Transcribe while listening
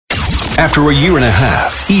After a year and a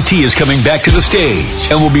half, ET is coming back to the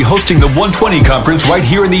stage and will be hosting the 120 conference right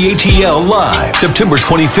here in the ATL live, September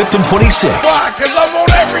 25th and 26th. Why? Because I'm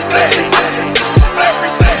on everything.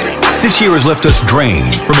 This year has left us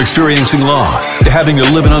drained from experiencing loss to having to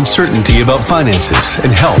live in uncertainty about finances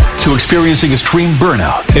and health to experiencing extreme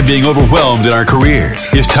burnout and being overwhelmed in our careers.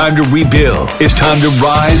 It's time to rebuild. It's time to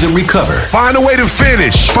rise and recover. Find a way to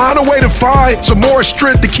finish. Find a way to find some more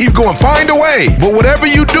strength to keep going. Find a way. But whatever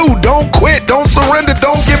you do, don't quit. Don't surrender.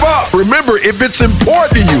 Don't give up. Remember, if it's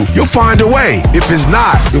important to you, you'll find a way. If it's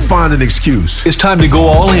not, you'll find an excuse. It's time to go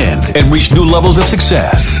all in and reach new levels of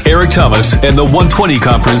success. Eric Thomas and the 120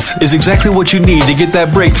 Conference is exactly what you need to get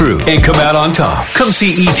that breakthrough and come out on top. Come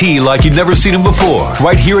see ET like you've never seen him before,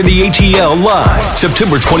 right here in the ATL live,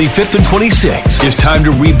 September 25th and 26th. It's time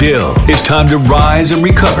to rebuild. It's time to rise and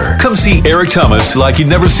recover. Come see Eric Thomas like you've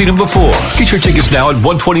never seen him before. Get your tickets now at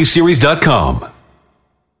 120series.com.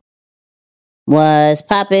 Was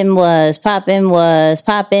poppin'.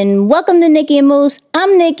 Welcome to Nikki and Moose.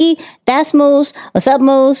 I'm Nikki. That's Moose. What's up,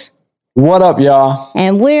 Moose? What up, y'all?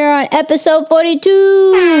 And we're on episode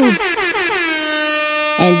 42.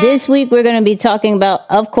 And this week we're going to be talking about,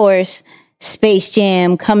 of course, Space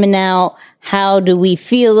Jam coming out. How do we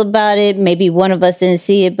feel about it? Maybe one of us didn't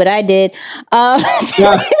see it, but I did.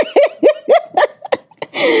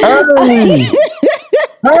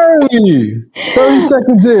 Hurry! 30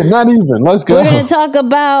 seconds in, not even. Let's go. We're going to talk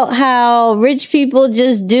about how rich people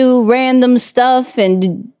just do random stuff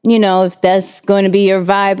and, you know, if that's going to be your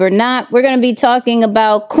vibe or not. We're going to be talking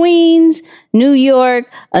about Queens, New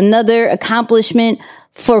York, another accomplishment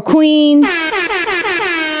for Queens, and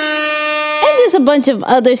just a bunch of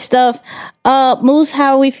other stuff. Moose,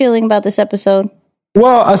 how are we feeling about this episode?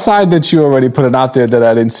 Well, aside that you already put it out there that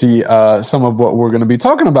I didn't see some of what we're going to be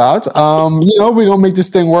talking about, we're going to make this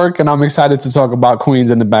thing work, and I'm excited to talk about Queens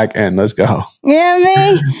in the back end. Let's go. Yeah,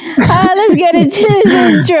 man. Let's get into this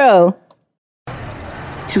intro.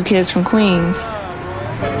 Two kids from Queens,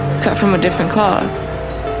 cut from a different cloth.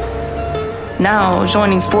 Now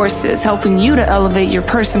joining forces, helping you to elevate your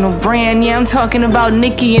personal brand. Yeah, I'm talking about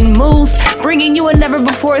Nikki and Moose, bringing you a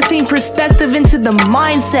never-before-seen perspective into the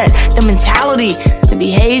mindset, the mentality, the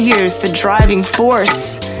behaviors, the driving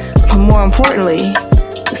force, but more importantly,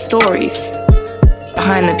 the stories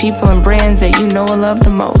behind the people and brands that you know and love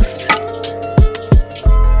the most.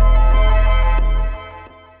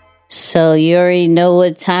 So you already know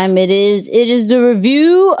what time it is. It is the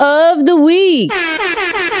review of the week.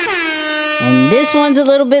 And this one's a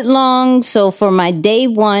little bit long, so for my day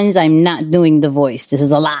ones, I'm not doing the voice. This is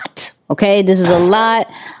a lot, okay? This is a lot.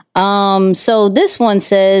 So this one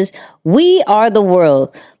says, "We are the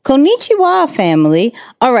world." Konnichiwa, family.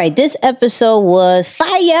 All right, this episode was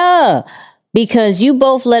fire because you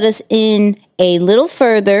both let us in a little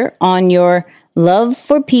further on your love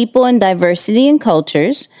for people and diversity and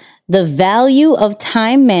cultures, the value of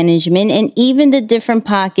time management, and even the different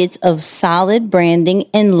pockets of solid branding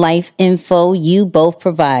and life info you both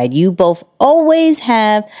provide. You both always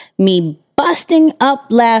have me busting up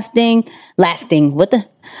laughing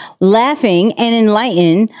and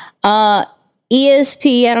enlightened.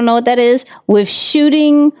 ESP, I don't know what that is, with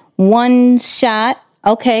shooting one shot.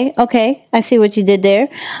 Okay, I see what you did there.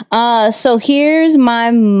 So here's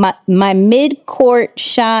my mid-court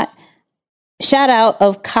shout out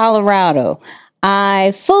of Colorado.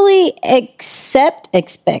 I fully expect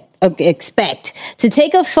to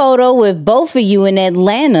take a photo with both of you in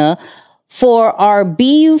Atlanta for our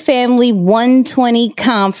BU Family 120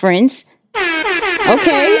 conference.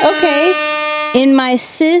 Okay. In my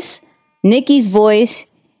sis Nikki's voice.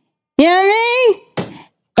 You know what I mean?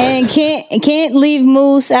 And can't leave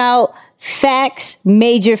Moose out. Facts,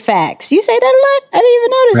 major facts. You say that a lot? I didn't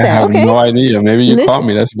even notice that. I have no idea. Maybe you caught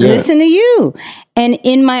me. That's good. Listen to you. And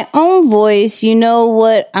in my own voice, you know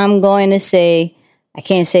what I'm going to say. I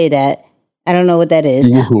can't say that. I don't know what that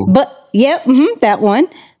is. Woo-hoo. But, yep, that one.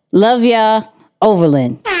 Love ya,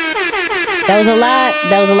 Overland. That was a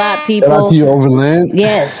lot, people. Shout out to you, Overland.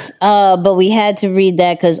 Yes. But we had to read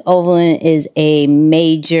that because Overland is a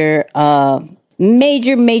major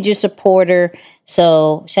supporter.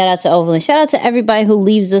 So shout out to Overland. Shout out to everybody who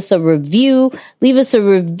leaves us a review. Leave us a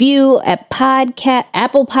review at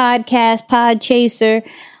Apple Podcast, Podchaser,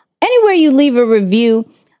 anywhere you leave a review.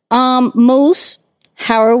 Moose,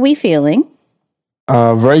 how are we feeling?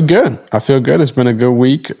 Very good. I feel good. It's been a good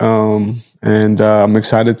week. And I'm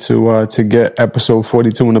excited to get episode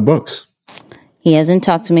 42 in the books. He hasn't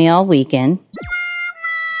talked to me all weekend.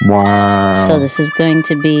 Wow. So this is going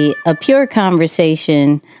to be a pure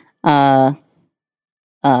conversation.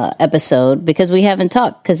 episode because we haven't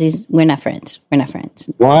talked because we're not friends. We're not friends.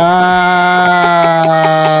 Wow.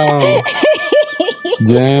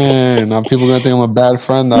 Damn. Now people gonna think I'm a bad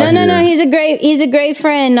friend. No. He's a great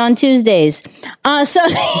friend on Tuesdays. So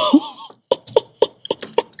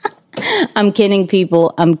I'm kidding,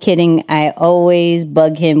 people. I'm kidding. I always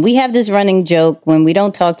bug him. We have this running joke when we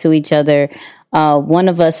don't talk to each other. One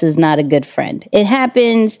of us is not a good friend. It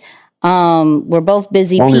happens. We're both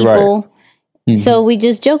busy people. Right. Mm-hmm. So we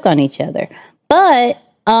just joke on each other. But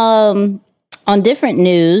on different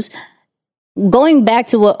news, going back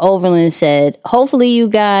to what Overland said, hopefully you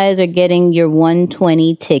guys are getting your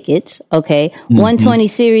 120 tickets. Okay. Mm-hmm.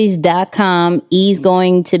 120series.com. He's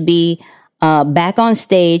going to be back on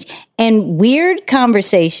stage. And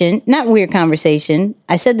not weird conversation.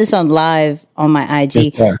 I said this on live on my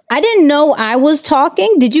IG. I didn't know I was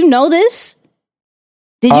talking. Did you know this?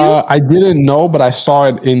 Did you? I didn't know, but I saw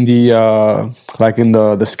it in the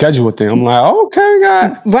the schedule thing. I'm like, okay,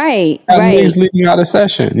 God. Right. He's leaving out a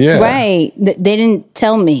session. Yeah. Right. They didn't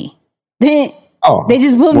tell me. They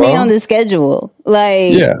just put me on the schedule.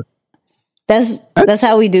 Like, yeah. That's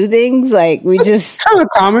how we do things. Like we just kind of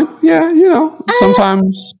common. Yeah. You know,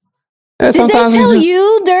 sometimes. Did they tell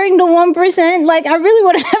you during the 1%? Like, I really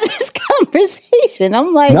want to have this conversation.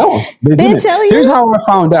 I'm like, no, they didn't tell you. Here's how I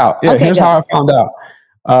found out. Yeah, okay, here's how I found out.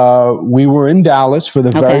 We were in Dallas for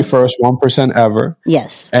the very first 1% ever.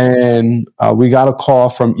 Yes. And we got a call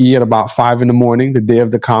from E at about 5 a.m, the day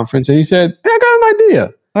of the conference. And he said, hey, I got an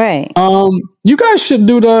idea. Right. You guys should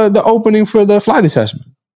do the opening for the flight assessment.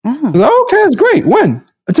 I was like, okay, that's great. When?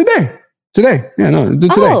 Today. Yeah, no, do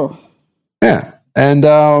today. Oh. Yeah. And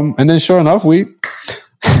then sure enough,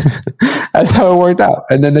 that's how it worked out.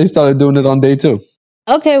 And then they started doing it on day 2.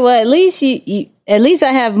 Okay, well, at least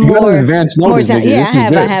I have more advance notice. More time. Yeah,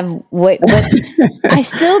 I have. But I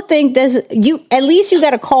still think at least you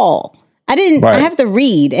got a call. I didn't. Right. I have to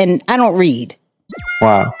read, and I don't read.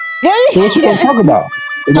 Wow. So what you gonna talk about?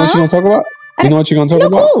 You know what you gonna talk about? You know what you're gonna talk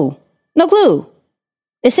about? No clue.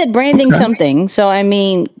 It said branding something, so I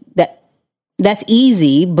mean that's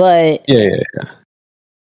easy, but yeah.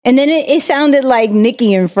 And then it sounded like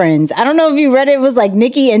Nikki and Friends. I don't know if you read it. It was like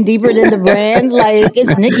Nikki and Deeper Than the Brand. Like,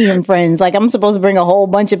 it's Nikki and Friends. Like, I'm supposed to bring a whole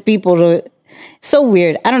bunch of people to... So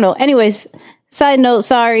weird. I don't know. Anyways, side note,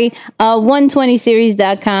 sorry.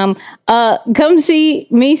 120series.com. Come see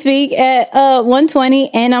me speak at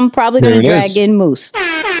 120, and I'm probably going to drag in Moose.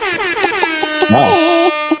 Wow.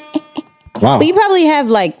 But you probably have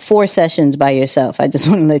like 4 sessions by yourself. I just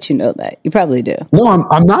want to let you know that. You probably do. No,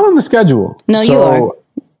 I'm not on the schedule. No, you are.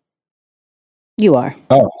 You are.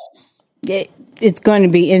 Oh. It's going to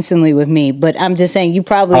be instantly with me, but I'm just saying you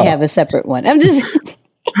probably have a separate one. I'm just...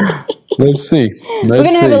 Let's see. We're going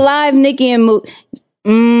to have a live Nikki and Moose.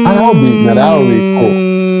 That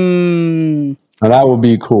would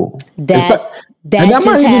be cool. That just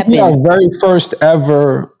might even be our very first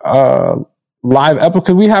ever live episode,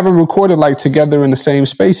 because we haven't recorded like together in the same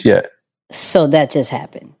space yet. So that just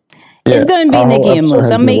happened. Yeah, it's going to be Nikki and Moose.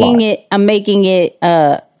 I'm making it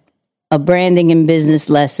a branding and business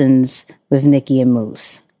lessons with Nikki and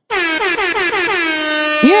Moose. You heard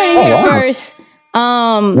it here first.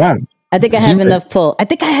 I think I have enough pull. I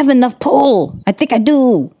think I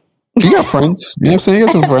do. You got friends. You know what I'm saying? You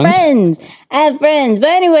got some friends. I have friends. But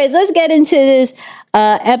anyways, let's get into this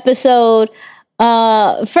episode.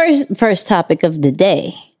 First topic of the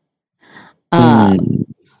day.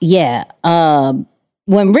 Yeah.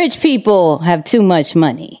 When rich people have too much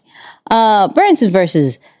money. Branson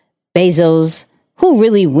versus Bezos. Who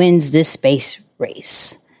really wins this space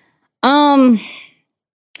race? Okay,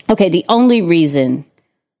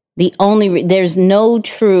 there's no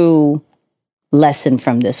true lesson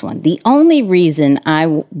from this one. The only reason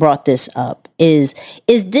I brought this up is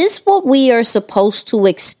this what we are supposed to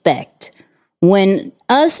expect when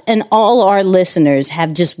us and all our listeners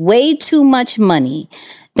have just way too much money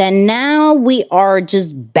that now we are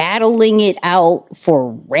just battling it out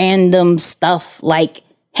for random stuff like,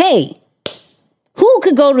 hey, who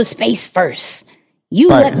could go to space first? You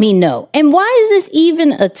let me know. And why is this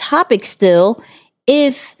even a topic still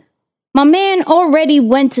if my man already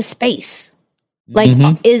went to space? Like,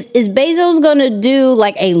 is Bezos going to do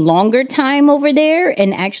like a longer time over there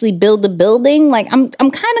and actually build a building? Like, I'm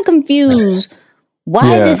kind of confused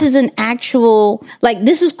why this is an actual, like,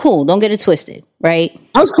 this is cool. Don't get it twisted, right?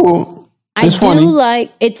 That's cool. It's funny.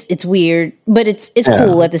 Like, it's weird, but it's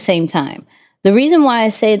cool at the same time. The reason why I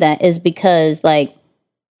say that is because, like,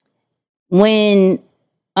 when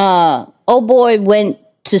old boy went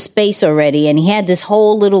to space already, and he had this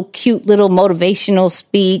whole little cute little motivational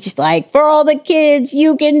speech like, for all the kids,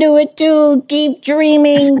 you can do it too, keep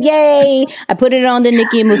dreaming, yay. I put it on the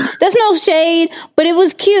Nicki and Moose. There's no shade, but it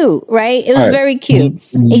was cute, right? It was very cute.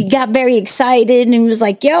 He got very excited and he was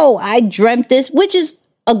like, yo, I dreamt this, which is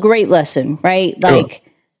a great lesson, right? Like,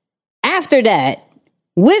 after that,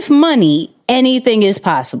 with money, anything is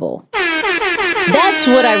possible. That's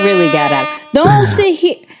what I really got out. Don't sit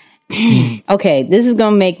here. Okay, this is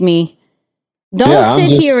going to make me... Don't sit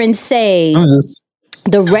here and say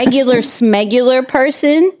the regular smegular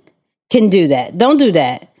person can do that. Don't do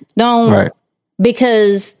that. Don't. Right.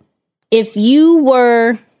 Because if you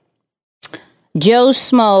were Joe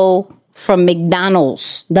Schmo from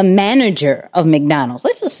McDonald's, the manager of McDonald's,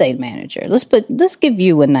 let's just say manager. Let's give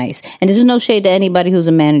you a nice... And there's no shade to anybody who's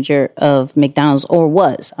a manager of McDonald's or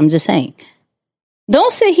was. I'm just saying.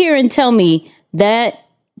 Don't sit here and tell me that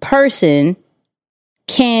person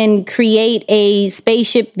can create a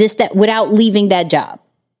spaceship, that without leaving that job.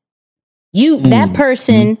 That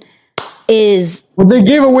person is... Well, they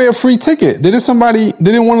gave away a free ticket.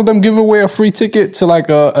 Didn't one of them give away a free ticket to like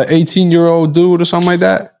a 18-year-old dude or something like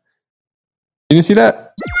that? Did you see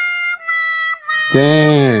that?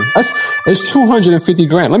 Damn. It's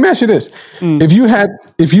 $250,000. Let me ask you this. If you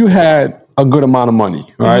had a good amount of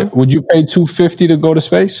money, right? Would you pay $250 to go to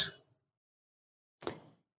space?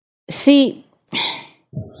 See,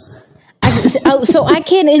 so I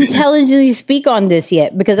can't intelligently speak on this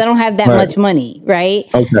yet because I don't have that much money, right?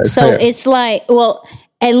 Okay, so fair. It's like, well,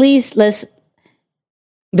 at least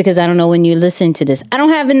because I don't know when you listen to this, I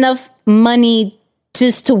don't have enough money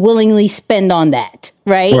just to willingly spend on that,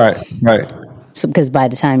 right? Right. So, because by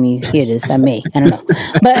the time you hear this, I don't know.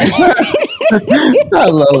 But I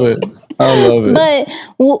love it. But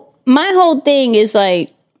my whole thing is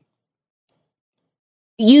like,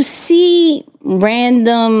 you see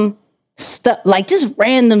random stuff, like just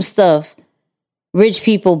random stuff rich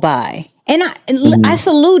people buy. And I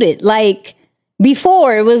salute it. Like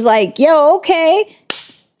before it was like, yo, okay,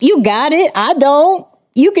 you got it. I don't.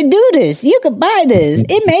 You can do this. You could buy this.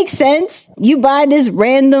 It makes sense. You buy this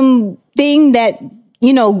random thing that,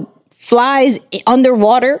 flies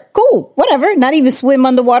underwater. Cool. Whatever. Not even swim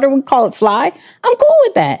underwater. We call it fly. I'm cool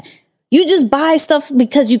with that. You just buy stuff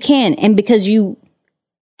because you can and because you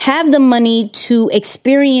have the money to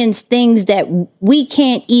experience things that we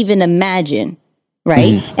can't even imagine,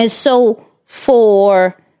 right? And so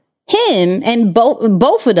for him and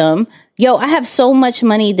both of them, I have so much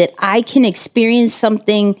money that I can experience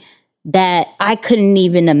something that I couldn't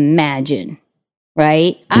even imagine,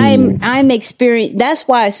 right? I'm experiencing. That's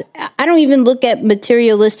why I don't even look at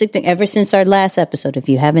materialistic things. Ever since our last episode, if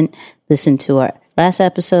you haven't listened to our last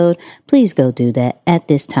episode, please go do that at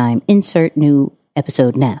this time. Insert new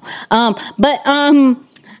episode now. But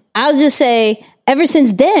I'll just say, ever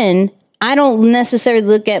since then, I don't necessarily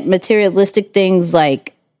look at materialistic things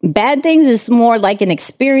like bad things. It's more like an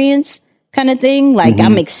experience kind of thing. Like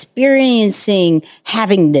I'm experiencing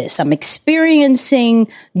having this. I'm experiencing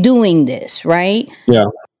doing this, right? Yeah.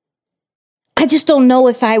 I just don't know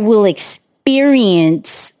if I will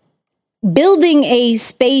experience building a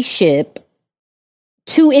spaceship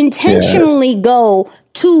to intentionally go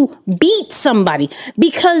to beat somebody,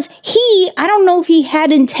 because I don't know if he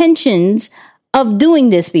had intentions of doing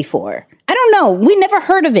this before. I don't know. We never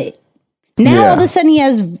heard of it. Now all of a sudden he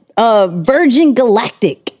has Virgin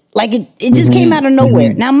Galactic. Like it just came out of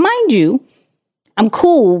nowhere. Now, mind you, I'm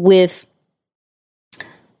cool with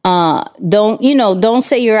don't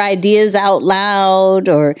say your ideas out loud,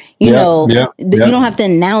 or you don't have to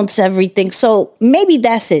announce everything. So maybe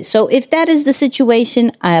that's it. So if that is the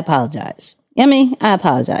situation, I apologize. I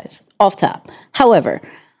apologize off top. However,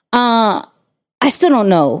 I still don't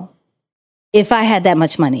know if I had that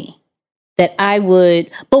much money that I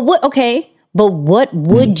would. But what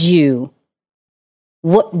would you?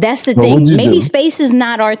 That's the thing. Maybe space is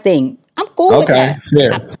not our thing. I'm cool with that.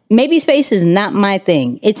 Fair. Maybe space is not my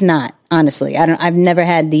thing. It's not, honestly. I've never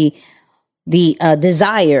had the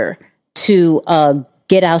desire to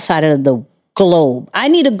get outside of the globe. I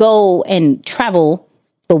need to go and travel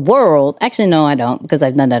the world. Actually, no, I don't, because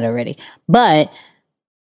I've done that already. But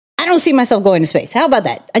I don't see myself going to space. How about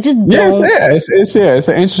that? I just don't. It's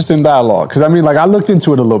an interesting dialogue. Because I looked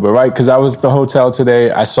into it a little bit, right? Because I was at the hotel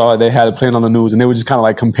today. I saw they had it playing on the news, and they were just kind of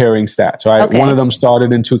like comparing stats, right? Okay. One of them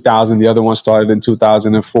started in 2000, the other one started in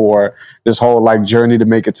 2004. This whole like journey to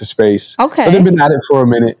make it to space. Okay, so they've been at it for a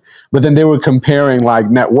minute, but then they were comparing like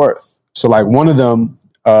net worth. So like one of them,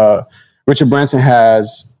 Richard Branson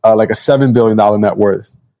has like a $7 billion net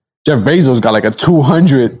worth. Jeff Bezos got like a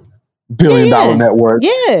 $200 billion-dollar net worth.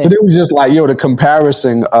 Yeah. So it was just like, the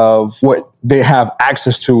comparison of what they have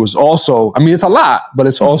access to is also, I mean, it's a lot, but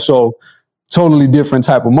it's also totally different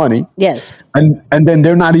type of money. Yes. And then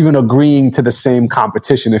they're not even agreeing to the same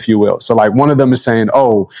competition, if you will. So like one of them is saying,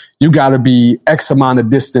 oh, you got to be X amount of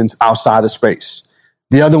distance outside of space.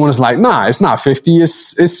 The other one is like, nah, it's not 50,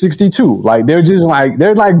 it's 62. Like they're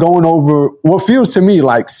going over what feels to me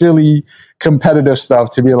like silly competitive stuff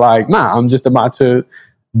to be like, nah, I'm just about to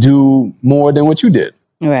do more than what you did.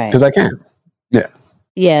 Right. Because I can. Yeah.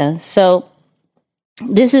 Yeah. So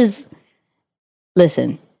listen,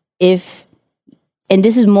 and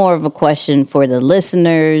this is more of a question for the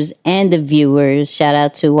listeners and the viewers. Shout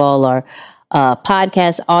out to all our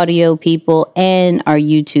podcast audio people and our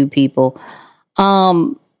YouTube people.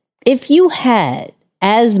 If you had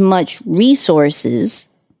as much resources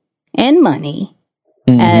and money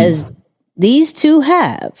as these two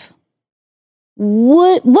have,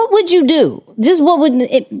 what would you do? Just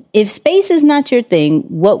if space is not your thing,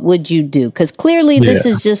 what would you do? Because clearly this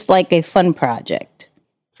is just like a fun project.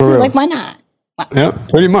 It's like, why not? Yeah,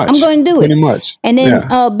 pretty much. I'm going to do it. Pretty much. And then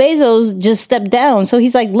Bezos just stepped down. So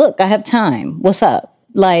he's like, look, I have time. What's up?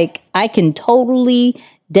 Like, I can totally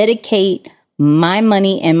dedicate my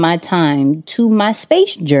money and my time to my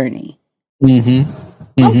space journey. Okay,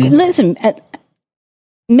 listen,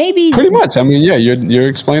 maybe... Pretty much. I mean, you're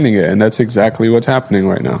explaining it. And that's exactly what's happening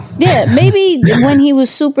right now. Yeah, maybe when he was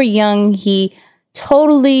super young, he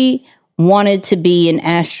totally wanted to be an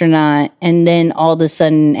astronaut, and then all of a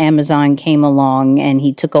sudden Amazon came along and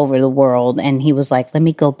he took over the world, and he was like, let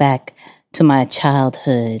me go back to my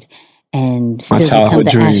childhood and still become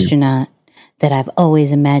the astronaut that I've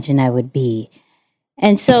always imagined I would be.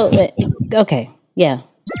 And so okay, yeah.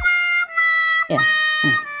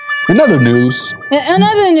 Another news,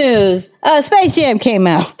 Space Jam came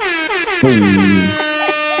out.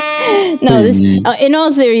 No, this in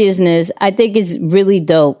all seriousness, I think it's really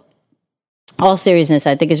dope. All seriousness,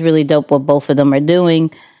 I think it's really dope what both of them are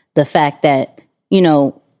doing. The fact that,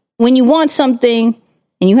 when you want something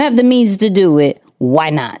and you have the means to do it,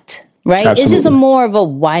 why not? Right? Absolutely. It's just more of a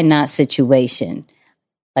why not situation.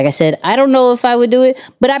 Like I said, I don't know if I would do it,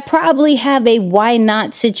 but I probably have a why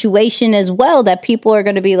not situation as well that people are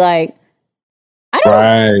going to be like,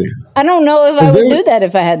 I don't know if I would do that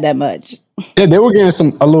if I had that much. Yeah, they were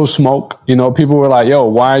getting a little smoke. People were like, yo,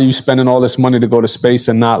 why are you spending all this money to go to space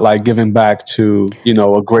and not like giving back to,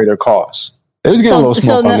 a greater cause? They was getting a little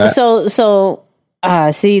smoke on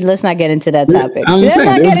that. See, let's not get into that topic. Let's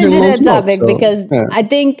not get into that topic because I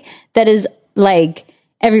think that is like,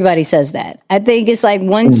 everybody says that. I think it's like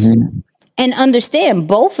once, and understand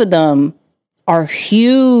both of them are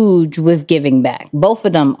huge with giving back. Both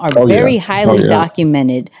of them are very highly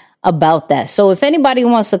documented about that. So if anybody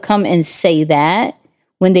wants to come and say that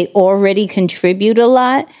when they already contribute a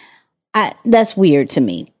lot, that's weird to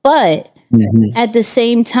me. But at the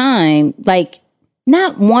same time, like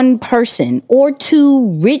not one person or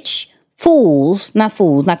two rich fools, not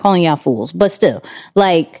calling y'all fools, but still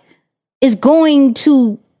like is going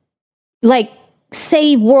to like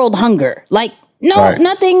save world hunger. Like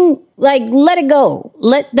nothing, like let it go.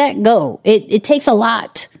 Let that go. It takes a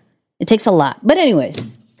lot. It takes a lot. But anyways,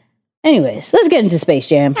 let's get into Space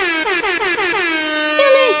Jam.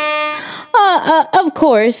 Of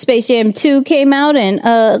course, Space Jam 2 came out, and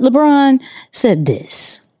LeBron said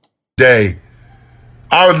this. I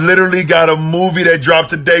literally got a movie that dropped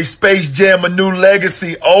today, Space Jam: A New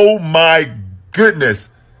Legacy. Oh my goodness.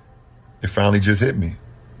 It finally just hit me.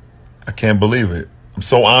 I can't believe it. I'm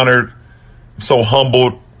so honored. I'm so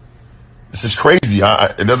humbled. This is crazy.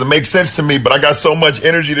 It doesn't make sense to me, but I got so much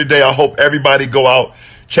energy today. I hope everybody go out,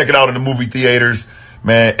 check it out in the movie theaters,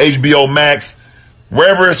 man. HBO Max,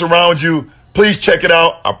 wherever it's around you, please check it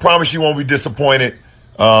out. I promise you won't be disappointed.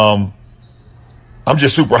 I'm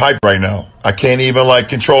just super hyped right now. I can't even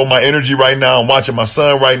control my energy right now. I'm watching my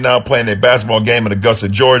son right now playing a basketball game in Augusta,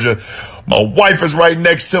 Georgia. My wife is right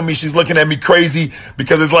next to me. She's looking at me crazy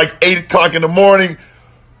because it's like 8 o'clock in the morning.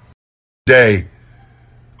 I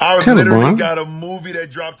literally got a movie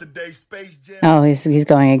that dropped today, Space Jam. Oh, he's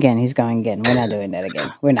going again. We're not doing that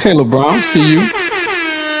again. We're not. Okay, LeBron, see you.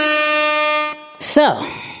 So,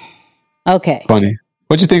 okay. Funny.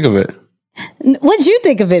 What'd you think of it? What'd you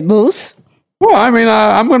think of it, Moose? Well, I mean,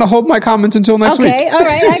 I'm going to hold my comments until next week. Okay, all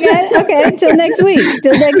right, I got it. Okay, until next week.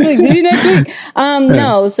 See you next week.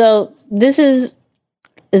 No, so this is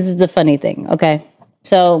the funny thing, okay?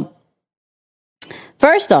 So,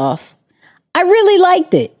 first off, I really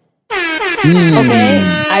liked it. Okay?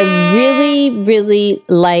 I really, really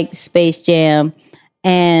like Space Jam.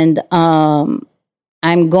 And I'm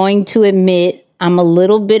going to admit I'm a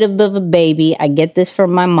little bit of a baby. I get this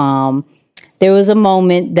from my mom. There was a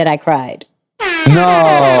moment that I cried. No,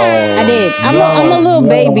 I did. I'm a little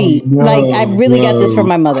baby. Like, I really got this from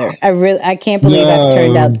my mother. I can't believe I've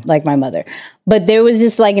turned out like my mother. But there was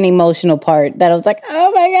just like an emotional part that I was like,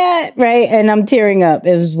 oh my God, right? And I'm tearing up.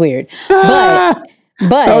 It was weird. But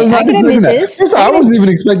I can admit this. I wasn't even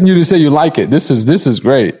expecting you to say you like it. This is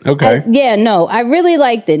great. Okay. I really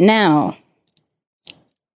liked it. Now,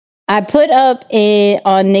 I put up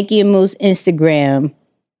on Nikki and Moose Instagram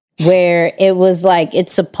where it was like,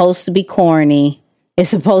 it's supposed to be corny. It's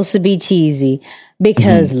supposed to be cheesy.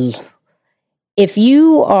 Because if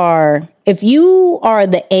you are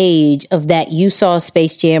the age of that you saw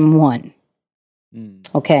Space Jam 1,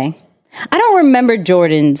 okay? I don't remember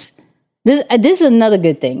Jordan's. This is another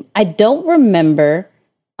good thing. I don't remember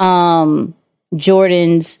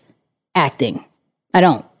Jordan's acting. I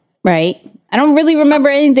don't, right? I don't really remember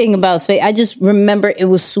anything about Space. I just remember it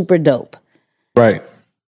was super dope. Right.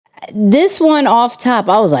 This one off top,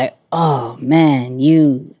 I was like, oh man,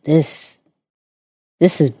 this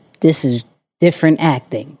is different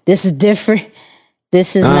acting. This is different.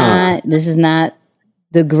 This is not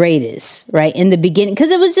the greatest, right? In the beginning,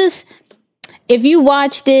 because it was just, if you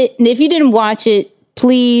watched it, and if you didn't watch it,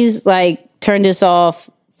 please like turn this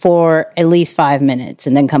off for at least 5 minutes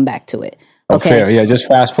and then come back to it. Okay. Fair. Yeah, just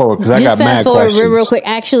fast forward because I got mad questions. Just fast forward real quick.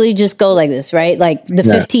 Actually, just go like this, right? Like the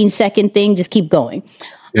 15-second thing, just keep going.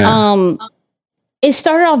 Yeah. It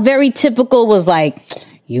started off very typical, was like,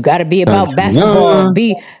 you got to be about basketball,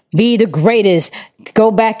 be the greatest,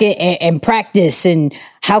 go back and practice. And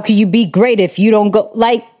how can you be great if you don't go?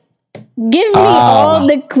 Like, give me all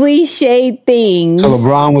the cliche things. So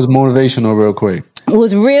LeBron was motivational real quick. It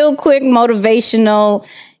was real quick motivational.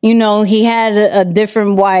 You know, he had a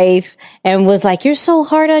different wife and was like, you're so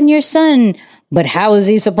hard on your son, but how is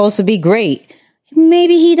he supposed to be great?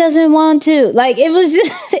 Maybe he doesn't want to. Like, it was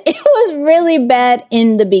just, it was really bad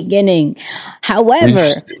in the beginning.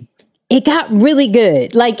 However, it got really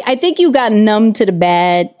good. Like, I think you got numb to the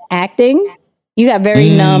bad acting. You got very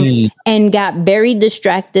numb and got very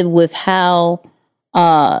distracted with how,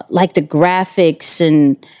 like the graphics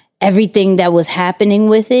and everything that was happening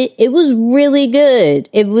with it. It was really good.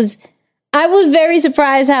 I was very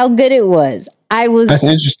surprised how good it was. That's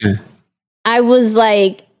interesting. I was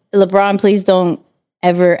like, LeBron, please don't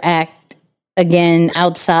ever act again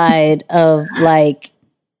outside of like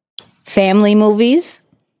family movies.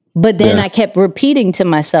 But then I kept repeating to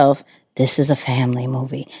myself, this is a family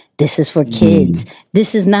movie. This is for kids.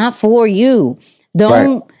 This is not for you.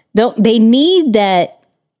 Don't, they need that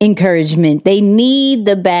encouragement. They need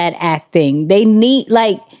the bad acting. They need,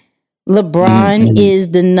 like, LeBron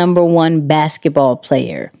is the number one basketball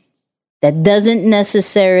player. That doesn't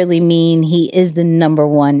necessarily mean he is the number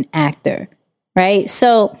one actor, right?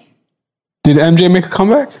 So, did MJ make a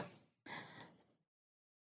comeback?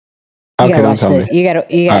 Okay, don't tell me. You gotta.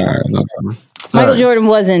 Don't tell me. Michael Jordan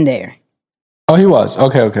was in there. Oh, he was.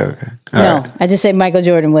 Okay. I just said Michael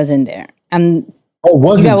Jordan was in there.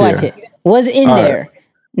 Wasn't there? Watch it. Was in there.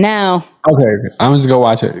 Now. Okay. I'm just gonna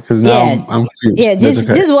watch it because now I'm confused. Yeah,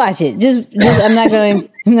 just watch it. Just I'm not going.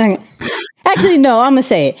 Actually, no, I'm going to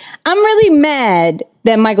say it. I'm really mad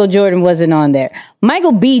that Michael Jordan wasn't on there.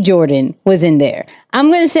 Michael B. Jordan was in there. I'm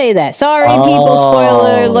going to say that. Sorry, people.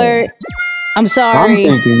 Spoiler alert. I'm sorry.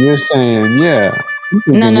 I'm thinking you're saying, No.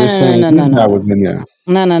 This guy was in there.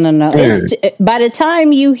 No. By the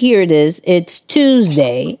time you hear this, it's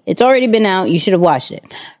Tuesday. It's already been out. You should have watched it,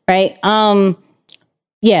 right?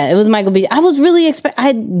 Yeah, it was Michael B. I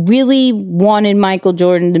really wanted Michael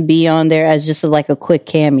Jordan to be on there as just like a quick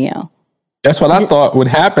cameo. That's what I thought would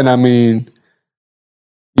happen. I mean,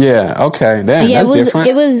 okay. Damn, that's different.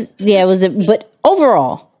 It was, but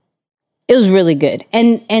overall, it was really good.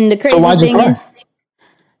 And the crazy thing is,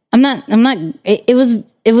 I'm not, it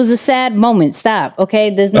was a sad moment. Stop. Okay.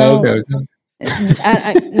 There's no,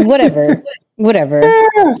 whatever. We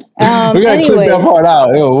gotta clip that part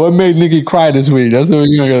out. Yo, what made Nikki cry this week? That's what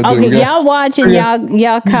you gotta do. Okay, y'all watch and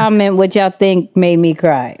y'all comment what y'all think made me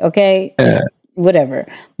cry. Okay. Yeah. Whatever.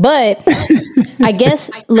 But I guess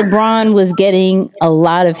LeBron was getting a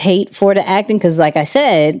lot of hate for the acting because, like I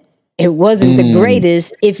said, it wasn't the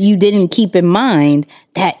greatest if you didn't keep in mind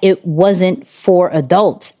that it wasn't for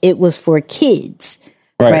adults. It was for kids,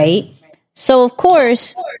 right? So, of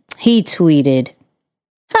course, he tweeted,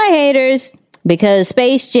 "Hi, haters," because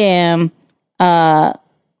Space Jam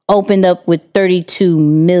opened up with $32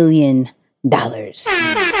 million.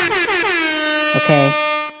 Okay?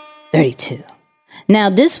 32. Now,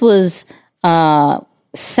 this was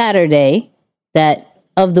Saturday that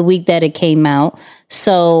of the week that it came out.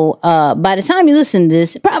 So by the time you listen to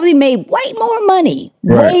this, it probably made way more money.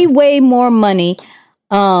 Right. Way more money.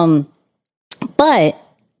 But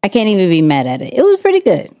I can't even be mad at it. It was pretty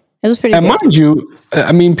good. It was pretty good. And mind you,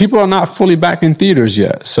 I mean, people are not fully back in theaters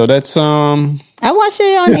yet. So that's... I watched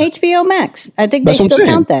it on HBO Max. I think they still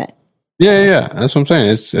count that. Yeah. That's what I'm saying.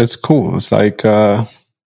 It's cool. It's like... yeah,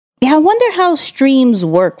 I wonder how streams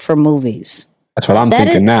work for movies. That's what I'm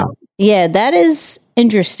thinking now. Yeah, that is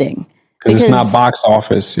interesting. Because it's not box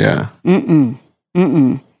office, yeah.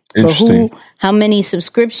 Interesting. How many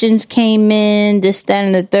subscriptions came in, this, that,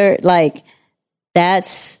 and the third? Like,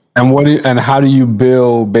 that's... And how do you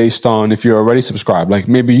bill based on if you're already subscribed? Like,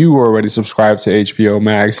 maybe you were already subscribed to HBO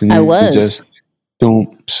Max and you just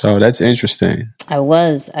don't... So that's interesting. I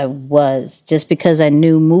was. Just because I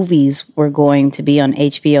knew movies were going to be on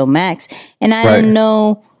HBO Max. And I didn't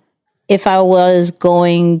know if I was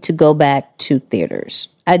going to go back to theaters.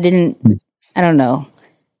 I don't know.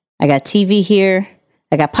 I got TV here.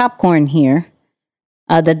 I got popcorn here.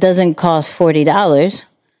 That doesn't cost $40.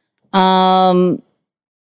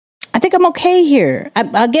 I think I'm okay here.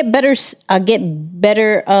 I'll get better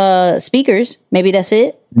speakers. Maybe that's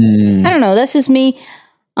it. I don't know. That's just me.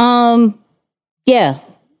 Yeah.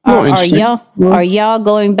 Are y'all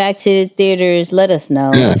going back to the theaters? Let us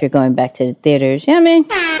know if you're going back to the theaters. Yeah, I mean.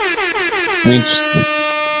 Interesting.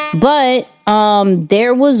 But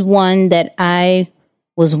there was one that I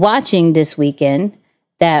was watching this weekend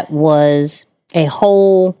that was a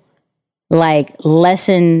whole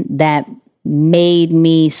lesson that made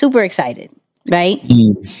me super excited, right?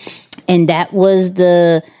 And that was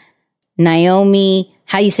the Naomi,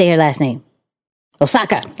 how you say her last name?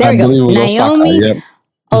 Osaka. There we go. Naomi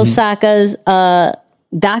Osaka's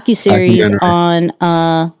docuseries on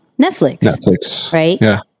Netflix. Right?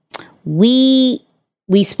 Yeah. We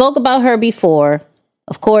spoke about her before,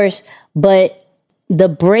 of course, but the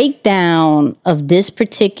breakdown of this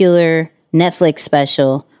particular Netflix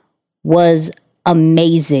special was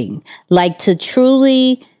amazing. Like, to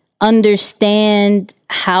truly understand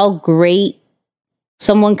how great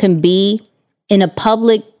someone can be in a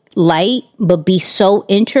public light, but be so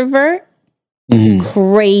introvert,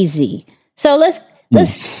 crazy. So let's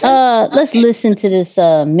listen to this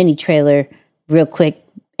mini trailer real quick,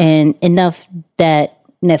 and enough that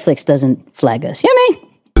Netflix doesn't flag us. You know what I mean?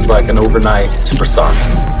 It's like an overnight superstar,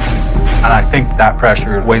 and I think that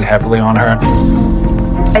pressure weighs heavily on her.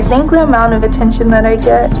 I think the amount of attention that I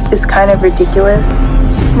get is kind of ridiculous.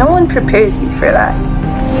 No one prepares you for that.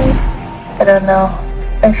 I don't know.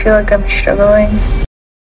 I feel like I'm struggling.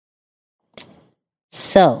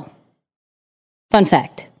 So, fun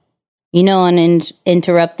fact. You know,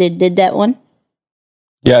 Uninterrupted did that one?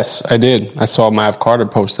 Yes, I did. I saw Mav Carter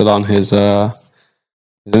posted on his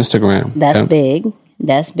Instagram. That's big.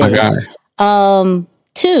 That's big. My guy.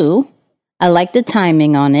 2, I like the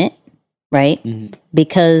timing on it, right?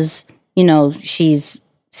 Because, you know, she's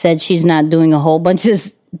said she's not doing a whole bunch of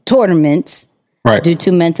tournaments due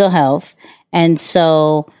to mental health. And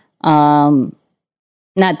so, not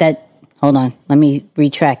that, hold on, let me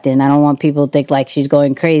retract it. I don't want people to think like she's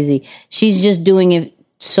going crazy. She's just doing it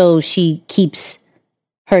so she keeps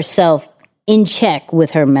herself in check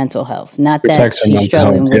with her mental health. Not that she's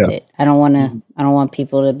struggling with it. I don't want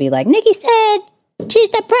people to be like, Nikki said she's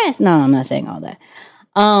depressed. No, I'm not saying all that.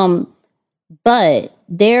 But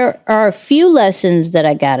there are a few lessons that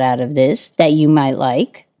I got out of this that you might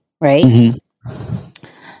like, right?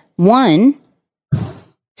 One,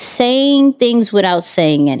 saying things without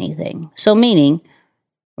saying anything. So meaning,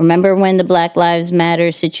 remember when the Black Lives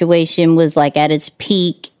Matter situation was like at its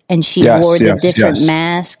peak and she wore the different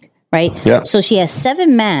mask, right? Yeah. So she has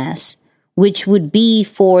 7 masks, which would be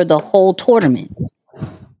for the whole tournament.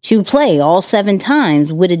 She would play all 7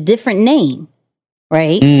 times with a different name,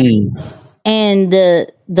 right? And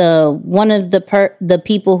the one of the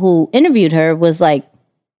people who interviewed her was like,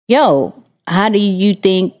 "Yo, how do you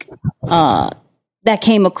think that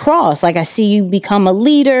came across? Like, I see you become a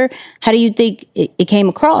leader. How do you think it came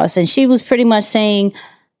across?" And she was pretty much saying,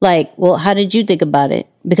 like, well, how did you think about it?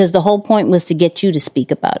 Because the whole point was to get you to speak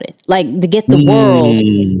about it, like to get the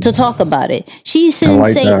world to talk about it. She didn't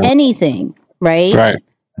say anything, right? Right.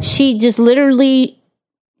 She just literally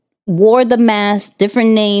wore the mask,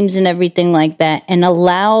 different names and everything like that, and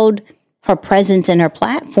allowed her presence and her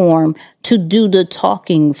platform to do the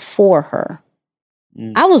talking for her.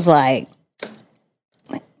 I was like,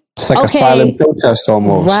 it's like a silent protest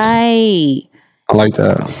almost. Right. I like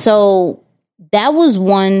that. So that was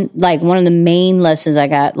one of the main lessons I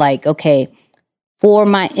got. Like, okay, for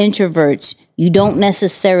my introverts, you don't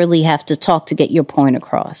necessarily have to talk to get your point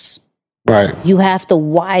across. Right. You have to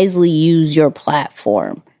wisely use your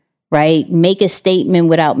platform, right? Make a statement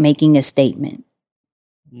without making a statement.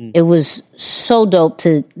 It was so dope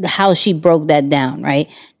to how she broke that down, right?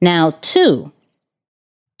 Now, 2,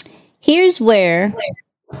 here's where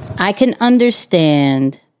I can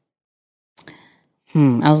understand.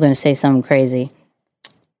 I was going to say something crazy.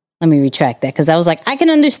 Let me retract that, because I was like, I can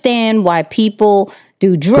understand why people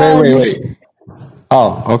do drugs. Wait.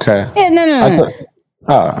 Oh, okay. Yeah, no.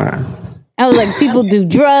 All right. I was like, people do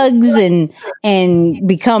drugs and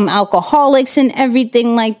become alcoholics and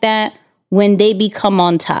everything like that when they become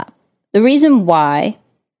on top. The reason why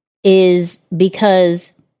is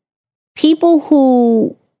because people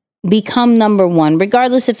who become number one,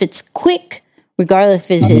 regardless if it's quick, regardless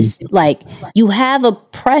if it's like, you have a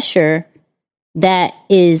pressure that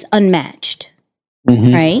is unmatched,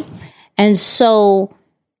 right? And so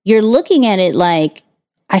you're looking at it like,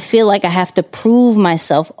 I feel like I have to prove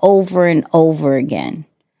myself over and over again.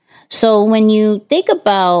 So when you think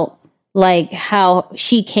about like how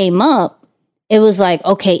she came up, it was like,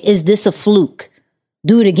 okay, is this a fluke?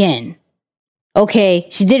 Do it again. Okay,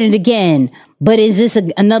 she did it again, but is this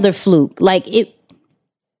another fluke? Like, it,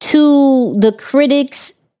 to the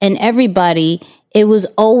critics and everybody, it was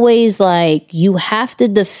always like, you have to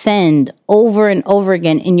defend over and over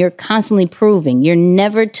again, and you're constantly proving. You're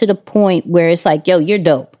never to the point where it's like, yo, you're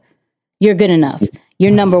dope. You're good enough.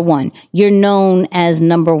 You're number one. You're known as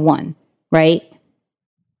number one, right?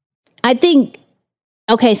 I think,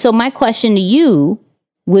 okay, so my question to you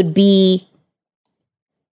would be,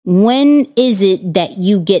 when is it that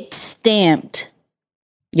you get stamped,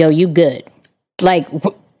 yo, you good? Like,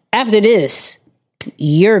 after this,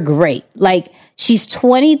 you're great. Like, she's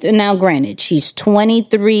 20, now granted, she's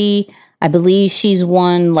 23. I believe she's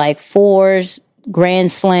won like 4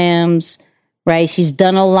 Grand Slams, right? She's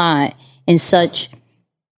done a lot in such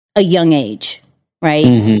a young age,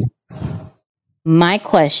 right? My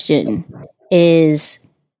question is,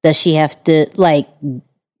 does she have to like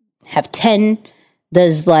have 10?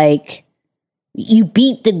 Does like, you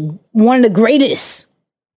beat one of the greatest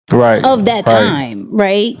of that time,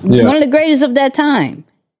 right? Yeah. One of the greatest of that time.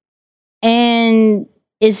 And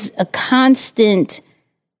it's a constant,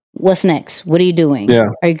 what's next? What are you doing? Yeah.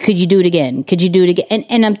 Or could you do it again? Could you do it again?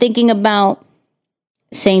 And I'm thinking about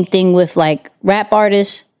same thing with like rap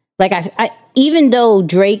artists. Like I even though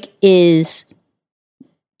Drake is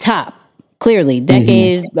top, clearly,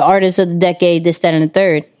 decade, the artist of the decade, this, that, and the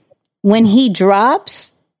third, when he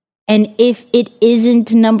drops, and if it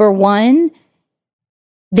isn't number one,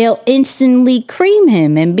 they'll instantly cream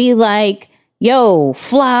him and be like, yo,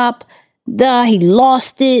 flop, duh, he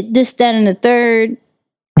lost it, this, that, and the third.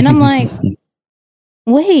 And I'm like,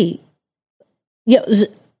 wait, yo,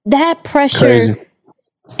 that pressure. Crazy.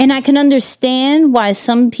 And I can understand why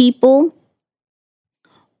some people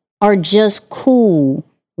are just cool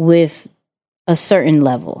with a certain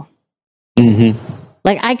level.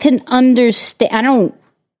 Like, I can understand. I don't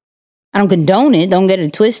condone it. Don't get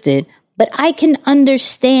it twisted. But I can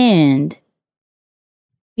understand.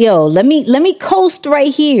 Yo, let me coast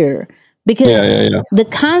right here, because the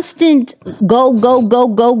constant go.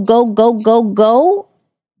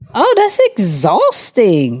 Oh, that's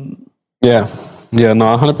exhausting. Yeah,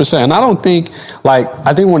 no, 100%. And I don't think, like,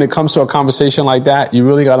 I think when it comes to a conversation like that, you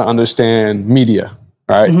really got to understand media.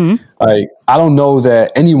 Right? Like, I don't know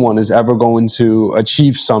that anyone is ever going to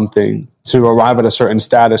achieve something to arrive at a certain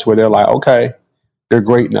status where they're like, okay, they're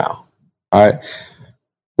great now. All right.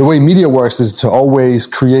 The way media works is to always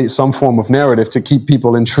create some form of narrative to keep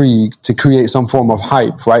people intrigued, to create some form of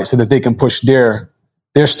hype, right? So that they can push their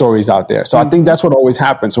stories out there. So I think that's what always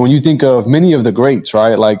happens. So when you think of many of the greats,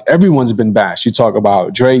 right? Like, everyone's been bashed. You talk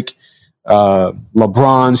about Drake,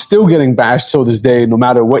 LeBron, still getting bashed till this day, no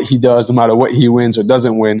matter what he does, no matter what he wins or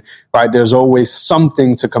doesn't win, right? There's always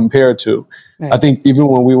something to compare to. Right. I think even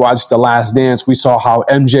when we watched The Last Dance, we saw how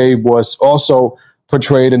MJ was also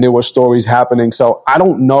portrayed and there were stories happening. So I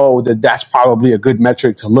don't know that that's probably a good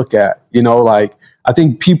metric to look at. You know, like, I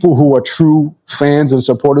think people who are true fans and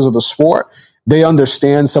supporters of the sport, they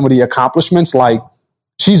understand some of the accomplishments. Like,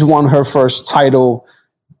 she's won her first title,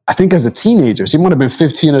 I think, as a teenager. She might have been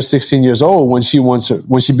 15 or 16 years old when she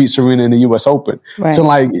beat Serena in the U.S. Open. Right. So,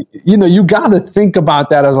 like, you know, you got to think about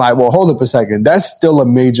that as like, well, hold up a second. That's still a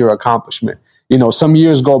major accomplishment. You know, some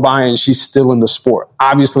years go by and she's still in the sport,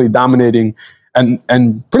 obviously dominating,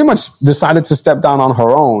 and pretty much decided to step down on her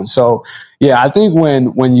own. So, yeah, I think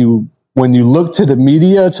when you look to the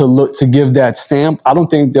media to give that stamp, I don't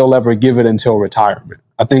think they'll ever give it until retirement.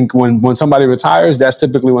 I think when somebody retires, that's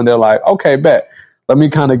typically when they're like, okay, bet. Let me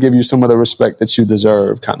kind of give you some of the respect that you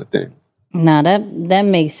deserve, kind of thing. No, that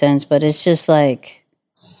makes sense, but it's just like,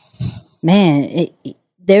 man,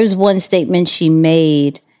 there's one statement she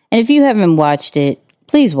made, and if you haven't watched it,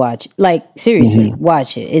 please watch. Like, seriously,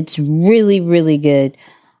 watch it. It's really, really good.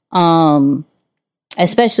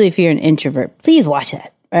 Especially if you're an introvert, please watch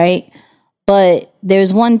that, right? But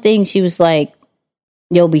there's one thing she was like,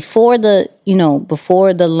 yo, before the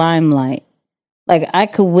limelight, like I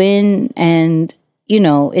could win and,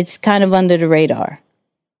 it's kind of under the radar.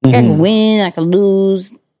 I can win, I can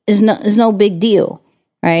lose. It's no big deal,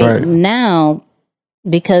 right? Now,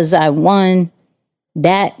 because I won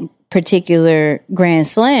that particular Grand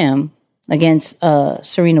Slam against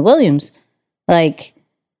Serena Williams, like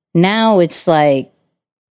now it's like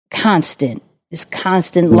constant. It's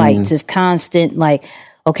constant lights. It's constant like,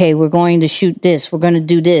 okay, we're going to shoot this. We're going to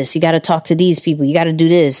do this. You got to talk to these people. You got to do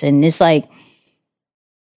this. And it's like,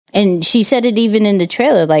 and she said it even in the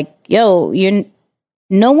trailer, like, yo,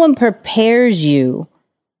 no one prepares you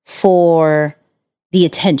for the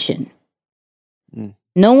attention.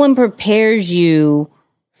 No one prepares you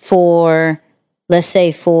for, let's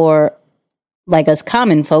say, for like us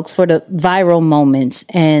common folks, for the viral moments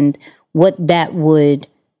and what that would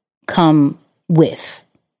come with.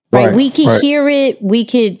 Right? We could hear it. We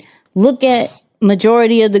could look at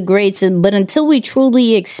majority of the greats, but until we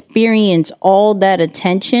truly experience all that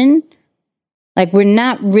attention, like we're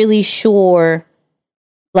not really sure.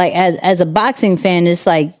 Like as a boxing fan, it's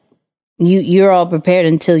like you're all prepared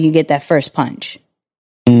until you get that first punch.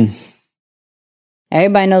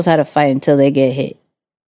 Everybody knows how to fight until they get hit,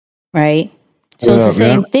 right? So it's the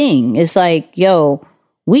same thing. It's like, yo,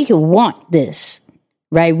 we could want this,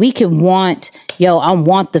 right? We could want, I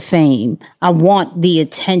want the fame. I want the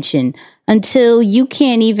attention until you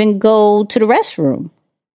can't even go to the restroom.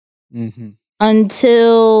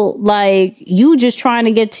 Until like you just trying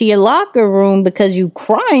to get to your locker room because you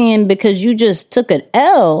crying because you just took an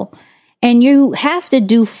L and you have to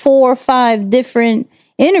do 4 or 5 different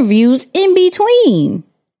interviews in between.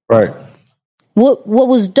 Right. What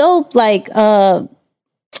was dope, like what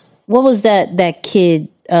was that kid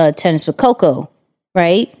tennis with Coco,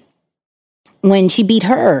 right? When she beat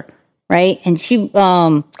her, right? And she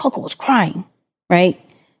Coco was crying, right?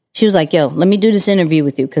 She was like, yo, let me do this interview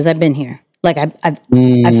with you because I've been here. Like I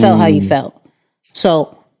felt how you felt.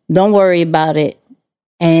 So don't worry about it.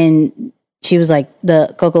 And she was like,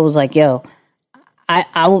 Coco was like, yo,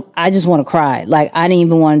 I just want to cry. Like I didn't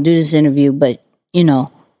even want to do this interview, but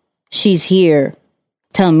she's here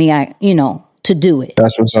telling me to do it.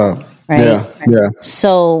 That's what's up. Right? Yeah.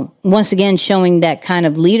 So once again, showing that kind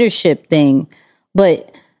of leadership thing.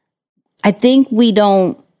 But I think we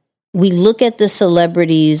look at the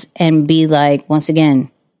celebrities and be like, once again,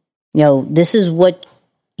 this is what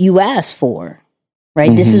you asked for,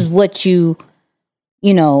 right? This is what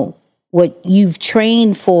what you've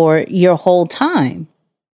trained for your whole time.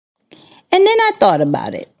 And then I thought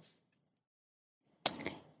about it.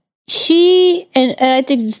 And I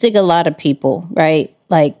think a lot of people, right?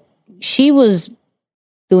 Like she was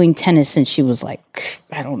doing tennis since she was like,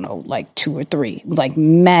 I don't know, like 2 or 3, like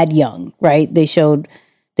mad young, right? They showed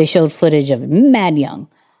footage of it, mad young.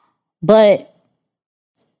 But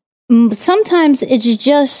sometimes it's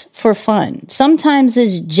just for fun. Sometimes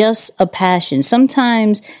it's just a passion.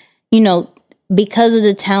 Sometimes, because of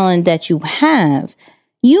the talent that you have,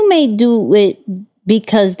 you may do it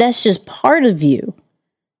because that's just part of you.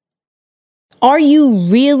 Are you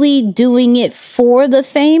really doing it for the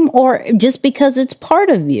fame or just because it's part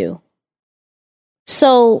of you?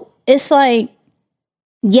 So it's like,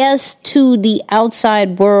 yes, to the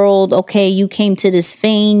outside world, okay, you came to this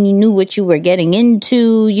fame, you knew what you were getting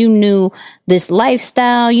into, you knew this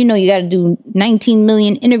lifestyle, you got to do 19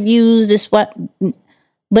 million interviews, this what.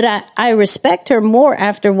 But I respect her more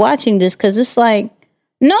after watching this because it's like,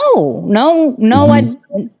 no, I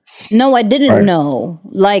didn't know.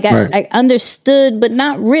 Like I understood, but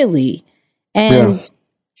not really. And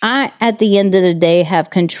I, at the end of the day, have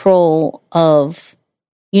control of,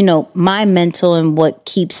 my mental and what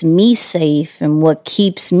keeps me safe and what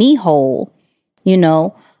keeps me whole,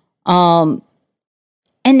 And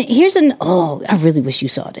here's I really wish you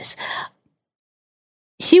saw this.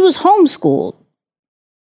 She was homeschooled.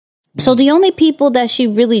 So the only people that she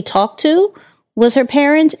really talked to was her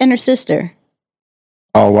parents and her sister.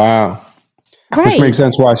 Oh, wow. Right. Which makes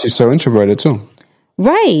sense why she's so introverted too.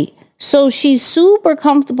 Right. So she's super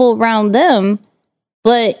comfortable around them,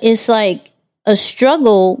 but it's like a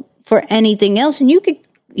struggle for anything else. And you could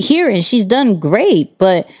hear it. She's done great,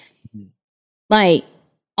 but like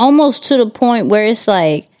almost to the point where it's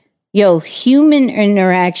like, human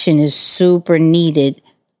interaction is super needed,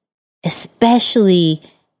 especially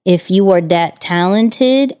if you are that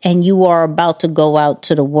talented and you are about to go out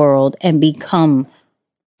to the world and become,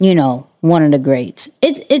 one of the greats.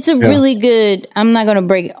 It's a really good, I'm not going to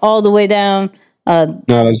break it all the way down,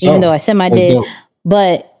 even though I said I did,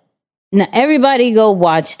 but now everybody go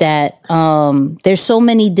watch that. There's so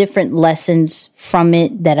many different lessons from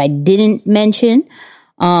it that I didn't mention.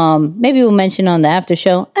 Maybe we'll mention on the after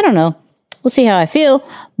show. I don't know. We'll see how I feel,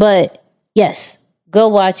 but yes, go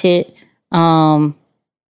watch it.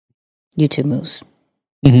 YouTube moves.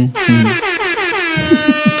 Mm-hmm.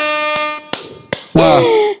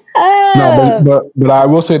 But I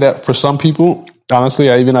will say that for some people,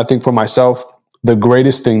 honestly, I think for myself, the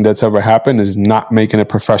greatest thing that's ever happened is not making it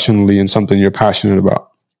professionally in something you're passionate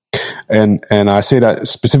about. And I say that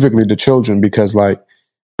specifically to children because, I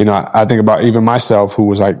think about even myself, who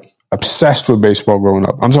was obsessed with baseball growing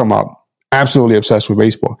up. I'm talking about absolutely obsessed with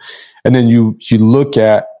baseball. And then you look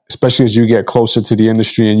at, especially as you get closer to the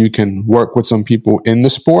industry and you can work with some people in the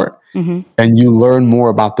sport, and you learn more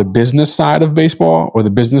about the business side of baseball or the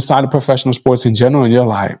business side of professional sports in general. And you're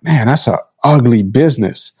like, man, that's an ugly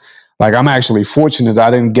business. I'm actually fortunate that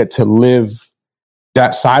I didn't get to live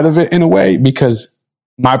that side of it in a way, because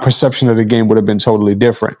my perception of the game would have been totally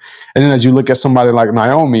different. And then as you look at somebody like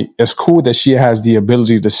Naomi, it's cool that she has the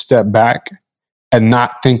ability to step back and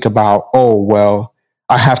not think about, oh, well,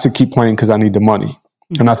 I have to keep playing because I need the money.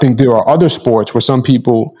 And I think there are other sports where some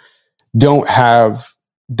people don't have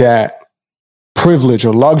that privilege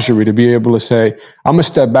or luxury to be able to say, I'm going to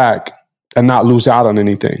step back and not lose out on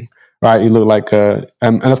anything, right? You look like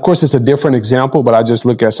and of course it's a different example, but I just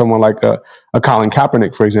look at someone like a Colin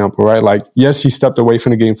Kaepernick, for example, right? Yes, he stepped away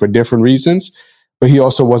from the game for different reasons, but he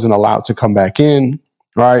also wasn't allowed to come back in,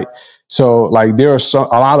 right? So there are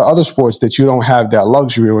a lot of other sports that you don't have that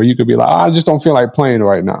luxury where you could be like, I just don't feel like playing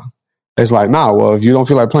right now. It's well, if you don't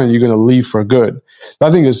feel like playing, you're going to leave for good. So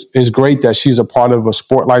I think it's great that she's a part of a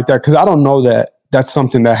sport like that, because I don't know that that's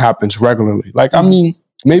something that happens regularly.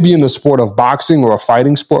 Maybe in the sport of boxing or a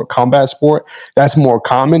fighting sport, combat sport, that's more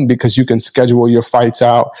common because you can schedule your fights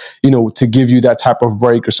out, to give you that type of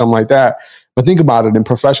break or something like that. But think about it, in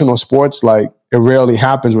professional sports, it rarely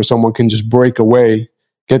happens where someone can just break away,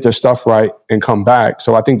 get their stuff right, and come back.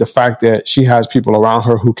 So I think the fact that she has people around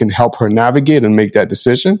her who can help her navigate and make that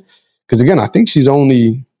decision. Because again, I think she's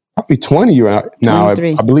only probably 20 right now, I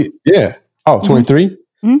believe. Yeah. Oh, 23?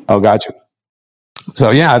 Mm-hmm. Oh, gotcha. So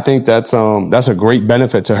yeah, I think that's a great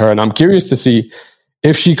benefit to her. And I'm curious to see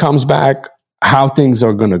if she comes back, how things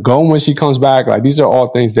are going to go when she comes back. These are all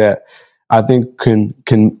things that I think can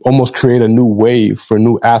almost create a new wave for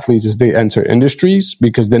new athletes as they enter industries,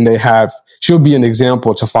 because then she'll be an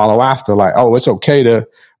example to follow after. It's okay to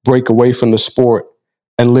break away from the sport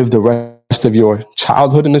and live the rest of your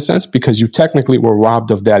childhood in a sense, because you technically were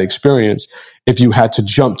robbed of that experience if you had to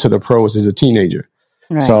jump to the pros as a teenager.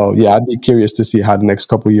 Right. So yeah, I'd be curious to see how the next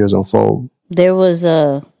couple of years unfold. There was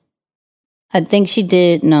I know she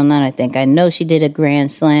did a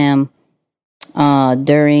Grand Slam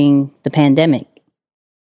during the pandemic.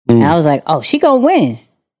 And I was like, oh, she gonna win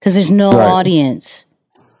because there's no audience.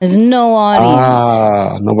 There's no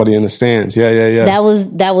audience. Nobody understands. Yeah. That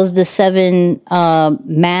was the 7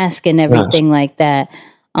 mask and everything like that.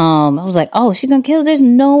 I was like, oh, she's gonna kill. There's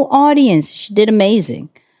no audience. She did amazing.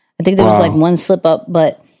 I think there was one slip up,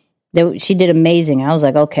 but she did amazing. I was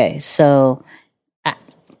like, okay, so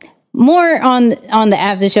more on the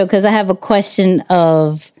after show, because I have a question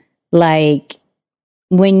of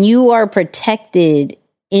when you are protected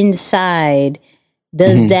inside,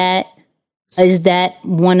 is that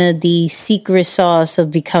one of the secret sauce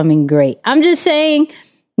of becoming great? I'm just saying,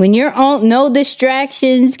 when you're on no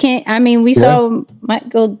distractions, we saw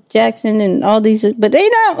Michael Jackson and all these, but they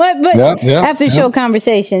not but after show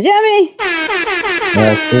conversations. You know what I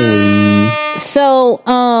mean? So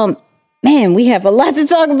man, we have a lot to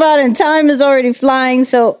talk about and time is already flying,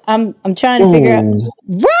 so I'm trying to figure out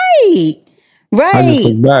Right. I just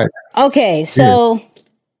look back. Okay, so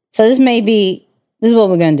this is what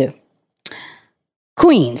we're gonna do.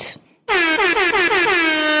 Queens.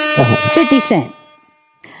 50 Cent.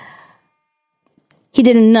 He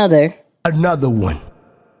did another one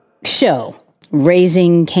show,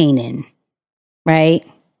 Raising Kanan, right?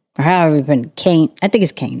 Or however you put it, I think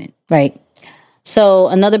it's Kanan, right? So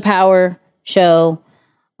another power show,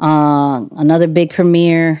 another big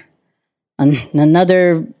premiere,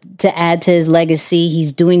 another to add to his legacy.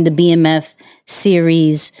 He's doing the BMF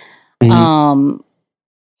series. 50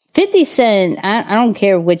 Cent, I don't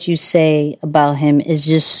care what you say about him, is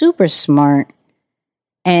just super smart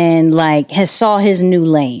and has saw his new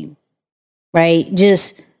lane, right?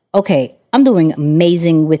 Just, okay, I'm doing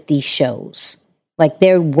amazing with these shows. Like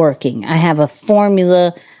they're working. I have a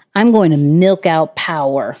formula. I'm going to milk out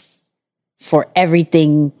power for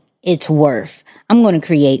everything it's worth. I'm going to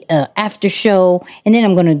create a after show, and then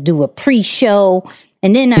I'm going to do a pre-show,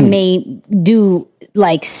 and then I may do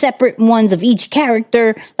like separate ones of each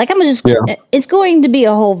character. Like it's going to be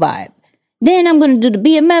a whole vibe. Then I'm going to do the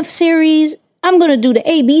BMF series. I'm going to do the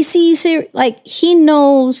ABC series. Like he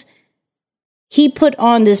knows he put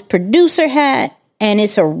on this producer hat and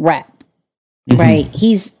it's a wrap, right?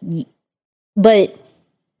 But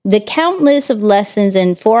the countless of lessons,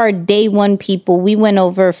 and for our day one people, we went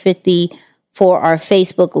over 50 for our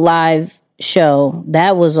Facebook Live show.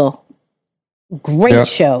 That was a great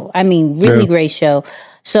show. I mean, really great show.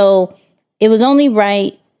 So it was only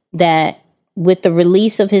right that with the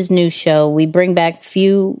release of his new show, we bring back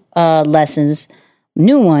few lessons,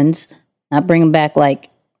 new ones, not bring them back like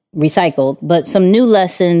recycled, but some new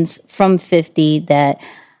lessons from 50 that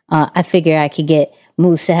I figure I could get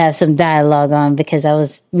Moose to have some dialogue on, because I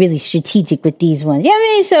was really strategic with these ones. You know what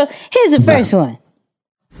I mean? So here's the first one.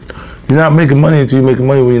 You're not making money until you're making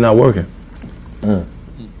money when you're not working. I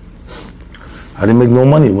didn't make no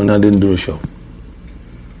money when I didn't do a show.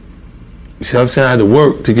 You see what I'm saying? I had to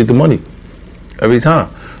work to get the money every time.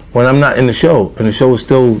 When I'm not in the show, and the show is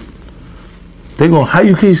still, they go, how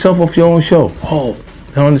you keep yourself off your own show? Oh,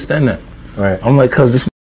 they don't understand that. Right. I'm like, cause this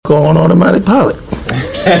go on automatic pilot.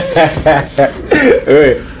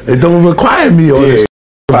 It don't require me on this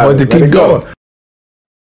but to keep going.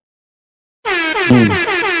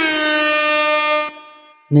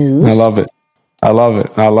 Moose. I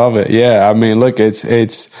love it. Yeah, I mean, look, it's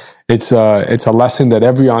a lesson that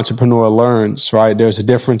every entrepreneur learns, right? There's a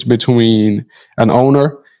difference between an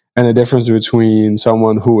owner and a difference between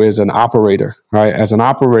someone who is an operator, right? As an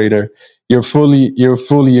operator, you're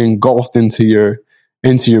fully engulfed into your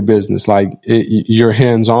business, like you're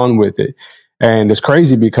hands on with it. And it's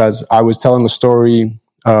crazy because I was telling the story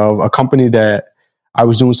of a company that I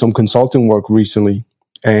was doing some consulting work recently,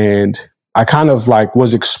 and I kind of like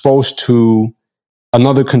was exposed to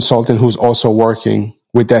another consultant who's also working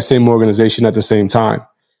with that same organization at the same time.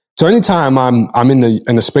 So anytime I'm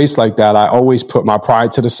in a space like that, I always put my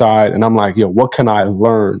pride to the side, and I'm like, yo, what can I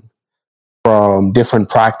learn from different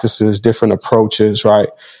practices, different approaches, right?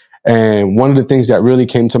 And one of the things that really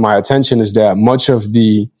came to my attention is that much of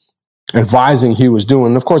the advising he was doing,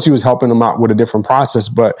 and of course he was helping them out with a different process,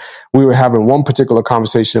 but we were having one particular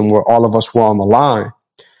conversation where all of us were on the line,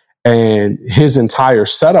 and his entire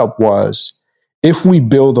setup was, if we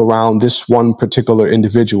build around this one particular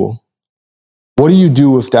individual, what do you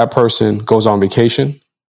do if that person goes on vacation,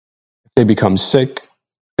 if they become sick,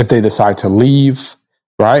 if they decide to leave,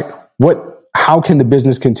 right? How can the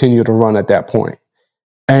business continue to run at that point?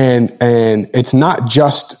 And it's not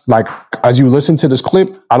just like, as you listen to this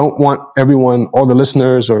clip, I don't want everyone, all the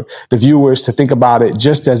listeners or the viewers, to think about it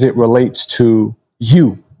just as it relates to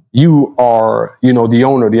you. You are, the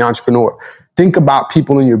owner, the entrepreneur. Think about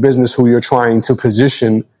people in your business who you're trying to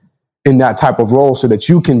position in that type of role so that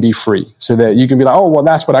you can be free, so that you can be like, oh, well,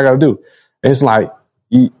 that's what I got to do. It's like,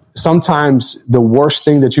 sometimes the worst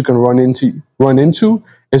thing that you can run into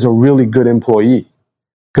is a really good employee,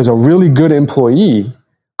 because a really good employee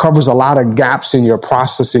covers a lot of gaps in your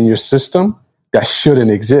process, in your system that shouldn't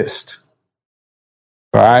exist,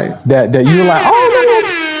 right? That you're like, oh,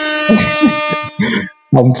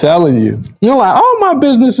 no. I'm telling you. You're like, oh, my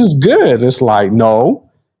business is good. It's like, no,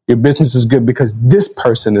 your business is good because this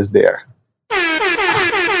person is there.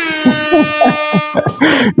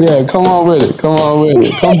 Yeah, come on with it.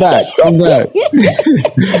 Come back. Oh,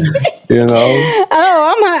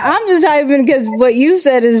 I'm just hyping because what you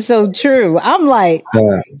said is so true. I'm like,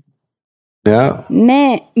 yeah,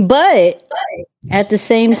 man. But at the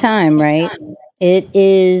same time, right? It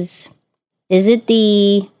is. Is it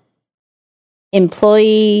the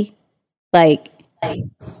employee? Like,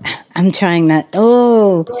 I'm trying not.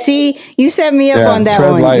 Oh, see, you set me up on that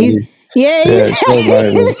one. You set me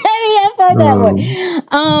up on that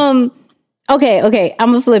one. Okay.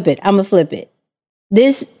 I'm gonna flip it.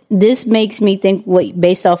 This makes me think,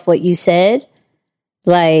 based off what you said,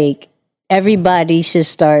 like everybody should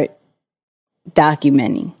start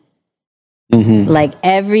documenting. Like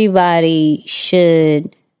everybody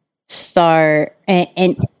should start,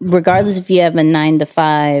 and regardless if you have a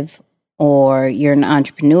 9-to-5 or you're an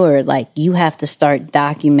entrepreneur, like you have to start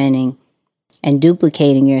documenting and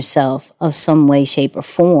duplicating yourself of some way, shape, or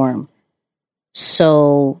form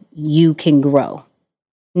so you can grow.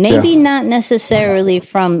 Maybe not necessarily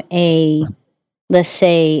from let's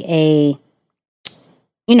say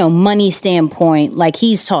money standpoint, like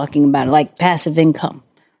he's talking about, like passive income,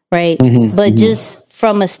 right? But just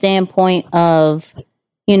from a standpoint of,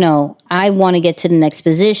 you know, I want to get to the next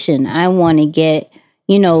position. I want to get,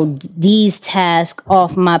 you know, these tasks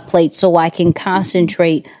off my plate so I can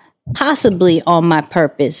concentrate possibly on my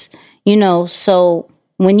purpose, you know. So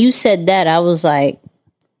when you said that, I was like,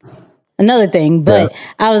 another thing, but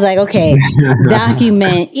I was like, okay,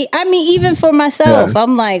 document. I mean, even for myself,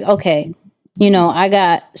 I'm like, okay, you know, I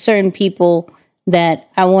got certain people that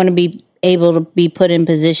I want to be able to be put in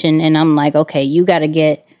position, and I'm like, okay, you got to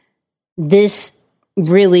get this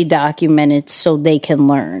really documented so they can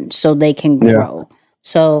learn, so they can grow.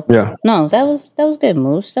 So no, that was good,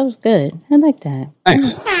 Moose. That was good. I like that.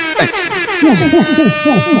 Thanks.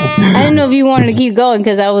 I didn't know if you wanted to keep going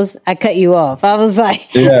because I cut you off. I was like,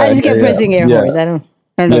 I just kept pressing air horns. I don't know.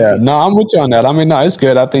 Yeah, no, I'm with you on that. I mean, no, it's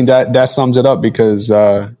good. I think that sums it up because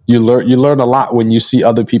you learn a lot when you see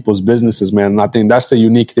other people's businesses, man. And I think that's the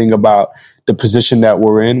unique thing about the position that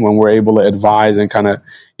we're in when we're able to advise and kind of,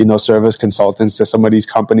 you know, serve as consultants to some of these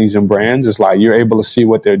companies and brands. It's like you're able to see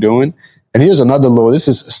what they're doing. And here's another this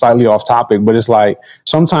is slightly off topic, but it's like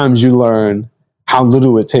sometimes you learn how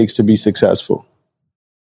little it takes to be successful.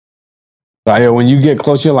 Like when you get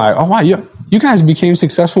close, you're like, oh wow, you guys became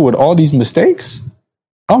successful with all these mistakes.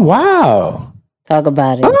 Oh wow! Talk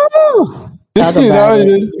about it. Oh. Talk about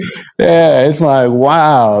it. It's like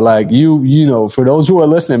wow. Like you know, for those who are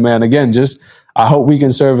listening, man. Again, just I hope we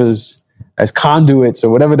can serve as conduits or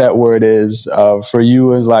whatever that word is for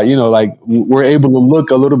you. As like, you know, like we're able to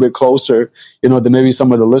look a little bit closer, you know, than maybe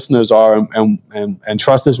some of the listeners are, and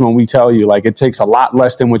trust us when we tell you, like it takes a lot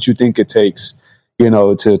less than what you think it takes, you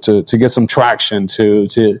know, to get some traction, to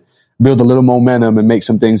build a little momentum and make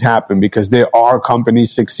some things happen, because there are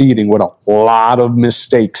companies succeeding with a lot of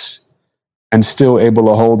mistakes and still able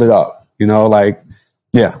to hold it up, you know, like,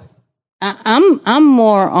 yeah. I'm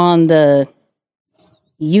more on the,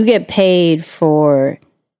 you get paid for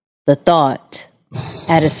the thought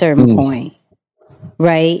at a certain point,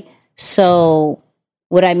 right? So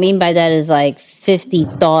what I mean by that is like 50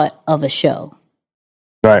 thought of a show.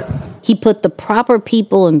 Right. He put the proper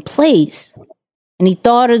people in place and he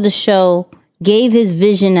thought of the show, gave his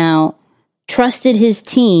vision out, trusted his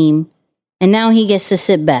team, and now he gets to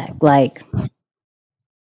sit back. Like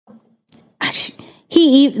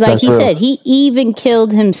he said, he even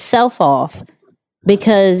killed himself off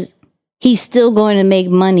because he's still going to make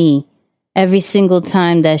money every single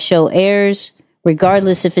time that show airs,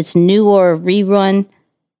 regardless if it's new or a rerun,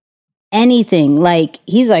 anything. Like,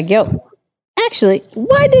 he's like, yo, actually,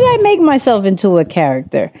 why did I make myself into a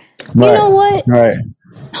character? Right. You know what? Right.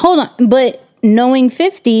 Hold on. But knowing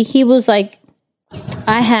 50, he was like,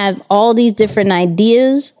 I have all these different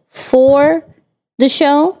ideas for the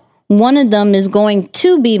show. One of them is going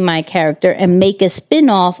to be my character and make a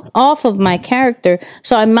spin-off off of my character.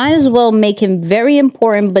 So I might as well make him very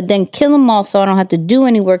important, but then kill him off so I don't have to do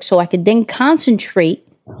any work, so I could then concentrate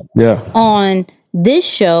on this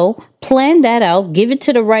show, plan that out, give it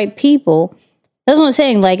to the right people. That's what I'm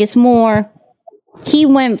saying. Like, it's more, he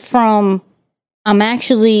went from, I'm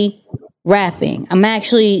actually rapping, I'm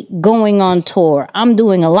actually going on tour, I'm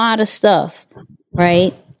doing a lot of stuff,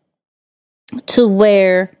 right? To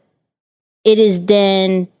where it is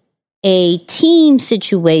then a team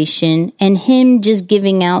situation and him just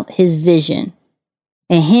giving out his vision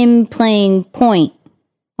and him playing point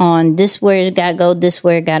on this where it gotta go, this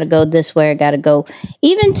where it gotta go, this where it gotta go.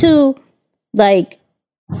 Even to like,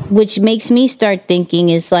 which makes me start thinking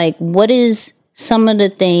is like, what is some of the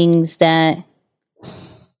things that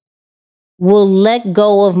will let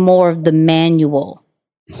go of more of the manual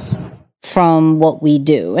from what we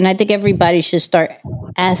do? And I think everybody should start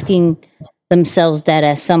asking themselves that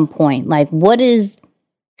at some point. Like, what is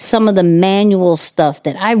some of the manual stuff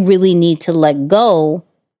that I really need to let go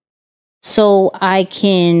so I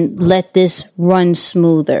can let this run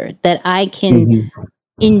smoother, that I can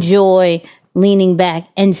enjoy leaning back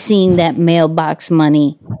and seeing that mailbox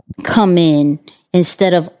money come in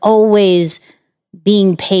instead of always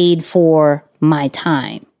being paid for my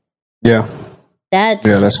time. Yeah.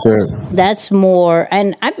 That's good. That's more,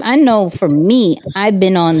 and I know for me, I've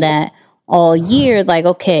been on that all year. Like,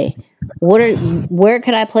 okay, where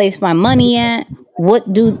could I place my money at? What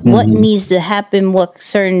needs to happen? What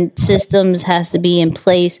certain systems has to be in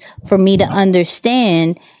place for me to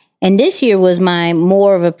understand? And this year was my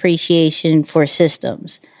more of appreciation for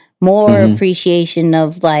systems, more appreciation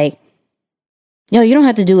of like, yo, you don't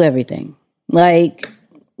have to do everything. Like,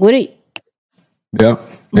 what?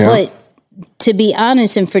 But to be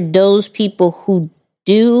honest, and for those people who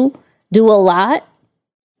do a lot,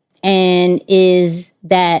 and is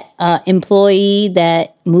that employee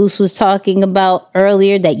that Moose was talking about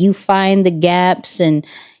earlier, that you find the gaps, and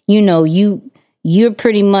you're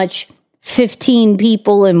pretty much 15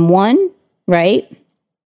 people in one, right?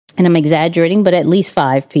 And I'm exaggerating, but at least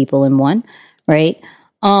 5 people in one, right?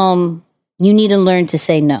 You need to learn to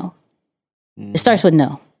say no. It starts with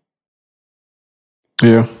no.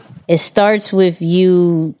 Yeah. It starts with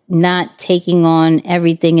you not taking on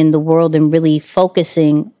everything in the world and really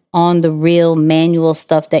focusing on the real manual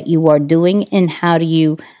stuff that you are doing, and how do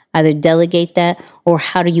you either delegate that or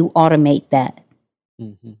how do you automate that?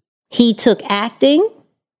 Mm-hmm. He took acting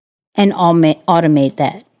and automate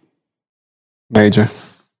that. Major.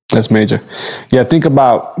 That's major. Yeah, think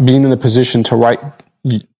about being in a position to write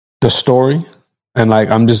the story, and like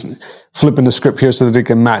I'm just flipping the script here so that it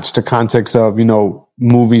can match the context of,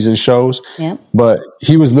 movies and shows. Yep. But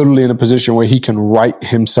he was literally in a position where he can write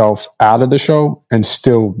himself out of the show and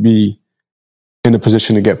still be in a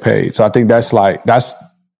position to get paid. So I think I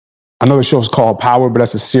know the show's called Power, but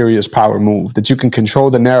that's a serious power move, that you can control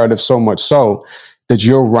the narrative so much so that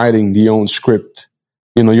you're writing the own script.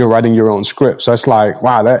 You're writing your own script. So it's like,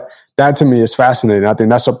 wow, that to me is fascinating. I think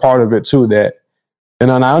that's a part of it too,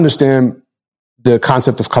 and I understand the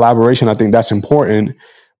concept of collaboration. I think that's important,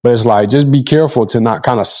 but it's like, just be careful to not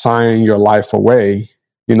kind of sign your life away,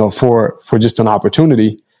 for just an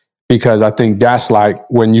opportunity, because I think that's like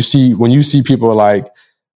when you see people like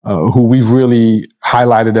who we've really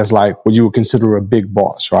highlighted as like what you would consider a big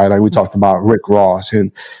boss, right? Like we talked about Rick Ross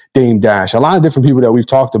and Dame Dash, a lot of different people that we've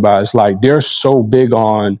talked about. It's like they're so big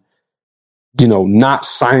on, not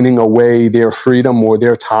signing away their freedom or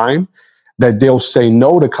their time that they'll say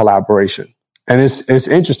no to collaboration. And it's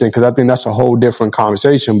interesting because I think that's a whole different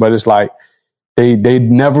conversation, but it's like they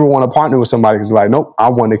never want to partner with somebody because like, nope, I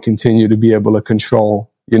want to continue to be able to control,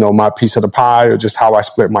 my piece of the pie or just how I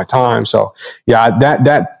split my time. So yeah,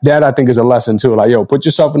 that I think is a lesson too. Like, put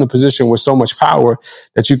yourself in a position with so much power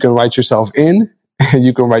that you can write yourself in and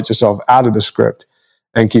you can write yourself out of the script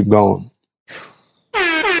and keep going.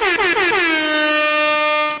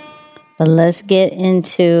 But let's get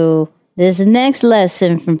into this next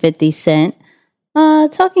lesson from 50 Cent.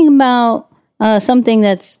 Talking about something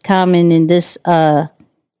that's common in this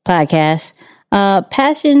podcast,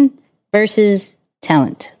 passion versus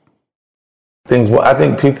talent. I think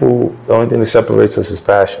the only thing that separates us is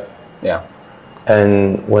passion. Yeah.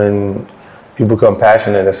 And when you become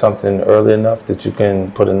passionate at something early enough that you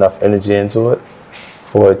can put enough energy into it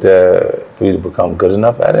for you to become good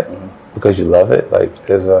enough at it, because you love it. Like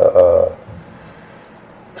there's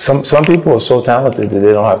some people are so talented that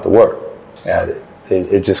they don't have to work at it.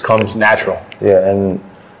 It just comes. It's natural. Yeah, and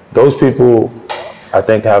those people, I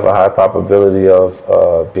think, have a high probability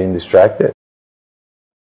of being distracted.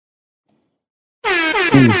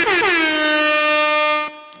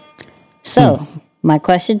 So, my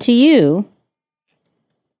question to you,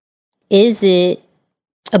 is it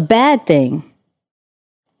a bad thing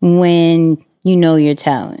when you know your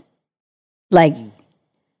talent? Like,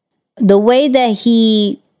 the way that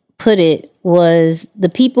he put it was the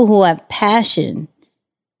people who have passion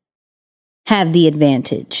have the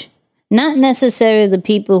advantage, not necessarily the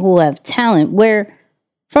people who have talent, where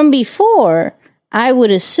from before, I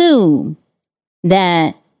would assume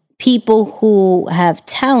that people who have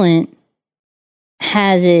talent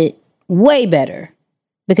has it way better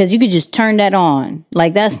because you could just turn that on.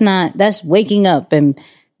 Like that's waking up and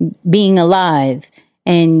being alive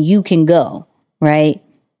and you can go, right?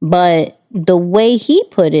 But the way he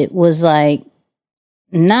put it was like,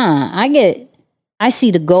 nah, I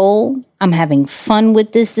see the goal. I'm having fun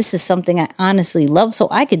with this. This is something I honestly love. So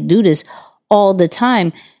I could do this all the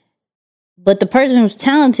time. But the person who's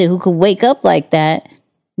talented, who could wake up like that,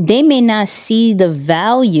 they may not see the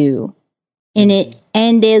value in it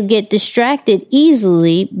and they'll get distracted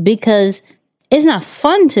easily because it's not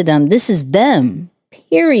fun to them. This is them,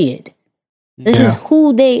 period. This is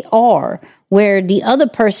who they are, where the other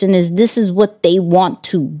person this is what they want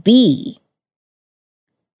to be.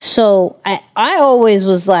 So I always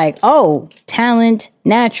was like, oh, talent,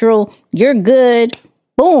 natural, you're good,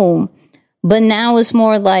 boom. But now it's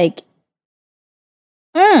more like,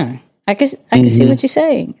 I can see what you're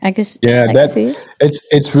saying. I can see it.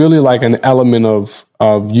 It's really like an element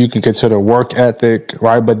of you can consider work ethic,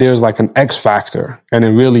 right? But there's like an X factor, and it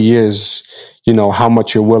really is, how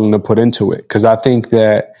much you're willing to put into it. Because I think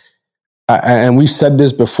that, and we've said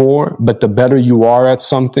this before, but the better you are at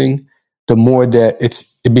something, the more that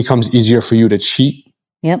it becomes easier for you to cheat.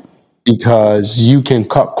 Yep. Because you can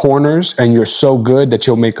cut corners and you're so good that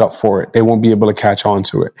you'll make up for it. They won't be able to catch on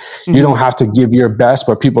to it. Mm-hmm. You don't have to give your best,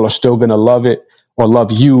 but people are still going to love it or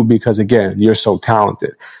love you because, again, you're so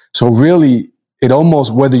talented. So really, it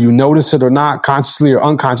almost, whether you notice it or not, consciously or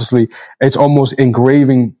unconsciously, it's almost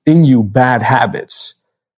engraving in you bad habits.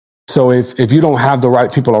 So if you don't have the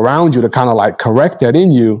right people around you to kind of like correct that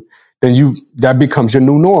in you, then that becomes your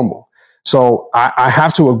new normal. So I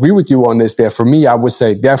have to agree with you on this there. For me, I would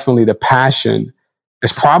say definitely the passion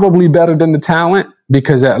is probably better than the talent,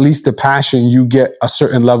 because at least the passion, you get a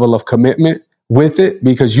certain level of commitment with it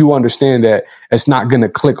because you understand that it's not going to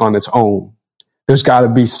click on its own. There's got to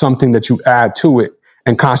be something that you add to it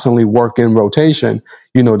and constantly work in rotation,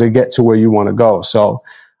 to get to where you want to go. So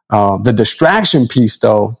the distraction piece,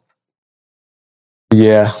 though,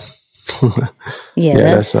 yeah.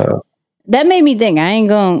 That made me think. I ain't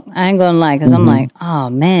gonna lie, because I'm like, oh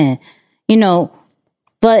man,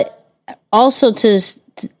 but also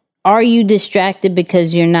are you distracted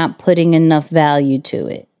because you're not putting enough value to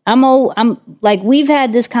it? I'm like, we've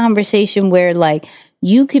had this conversation where like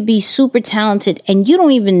you could be super talented and you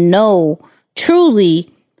don't even know truly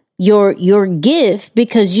your gift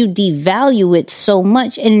because you devalue it so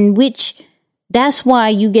much, and in which that's why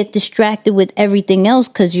you get distracted with everything else,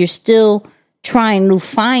 because you're still trying to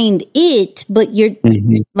find it, but you're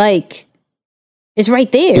like, it's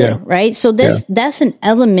right there, right? So that's an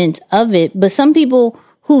element of it. But some people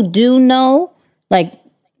who do know, like,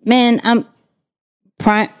 man, I'm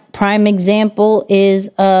prime example is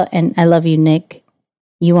and I love you, Nick.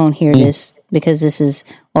 You won't hear this because this is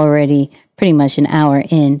already pretty much an hour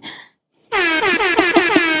in.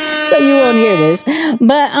 So you won't hear this.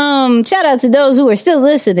 But shout out to those who are still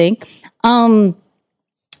listening.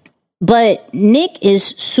 But Nick is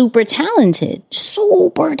super talented,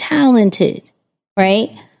 right?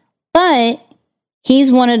 But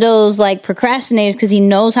he's one of those like procrastinators because he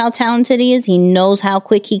knows how talented he is. He knows how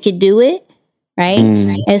quick he could do it, right?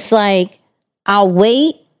 It's like, I'll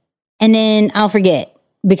wait and then I'll forget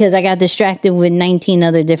because I got distracted with 19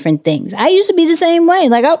 other different things. I used to be the same way.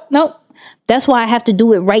 Like, oh, no. That's why I have to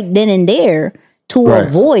do it right then and there to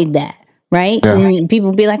avoid that. Right? Yeah. And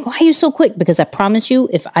people be like, why are you so quick? Because I promise you,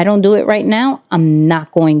 if I don't do it right now, I'm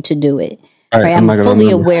not going to do it. Right? I'm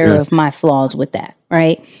fully aware of my flaws with that.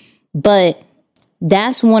 Right? But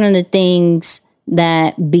that's one of the things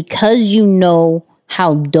that, because you know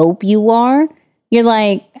how dope you are, you're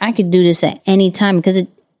like, I could do this at any time because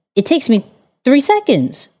it takes me 3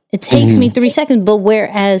 seconds. It takes me 3 seconds. But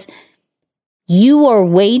whereas you are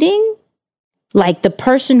waiting, like the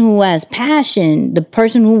person who has passion, the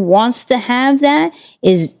person who wants to have that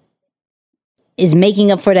is making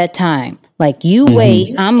up for that time. Like, you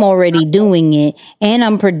wait, I'm already doing it and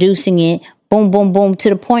I'm producing it. Boom, boom, boom, to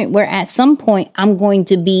the point where at some point I'm going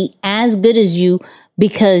to be as good as you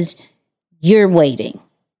because you're waiting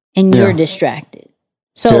and you're distracted.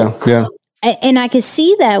 So, and I could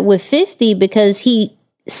see that with 50 because he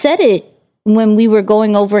said it when we were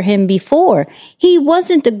going over him before. He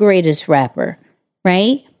wasn't the greatest rapper,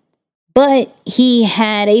 right? But he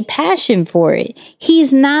had a passion for it.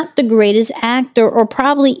 He's not the greatest actor or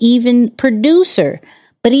probably even producer,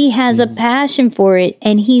 but he has a passion for it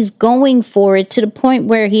and he's going for it to the point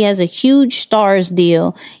where he has a huge stars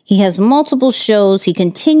deal. He has multiple shows. He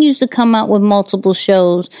continues to come out with multiple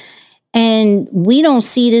shows. And we don't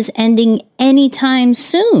see this ending anytime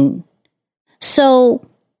soon. So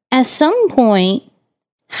at some point,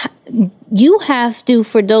 you have to,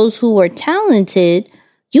 for those who are talented,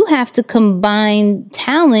 you have to combine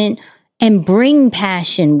talent and bring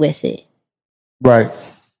passion with it. Right.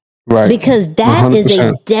 Because that 100%. Is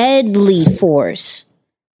a deadly force.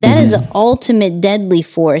 That is an ultimate deadly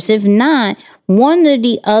force. If not, one or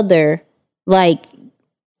the other, like,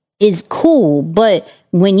 is cool. But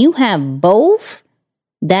when you have both,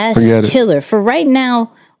 that's killer. For right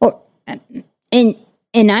now,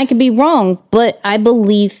 and I could be wrong, but I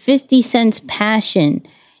believe 50 Cent's passion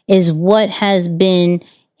is what has been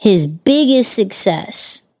his biggest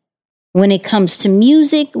success when it comes to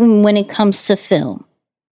music, when it comes to film.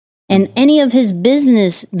 And any of his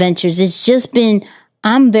business ventures, it's just been,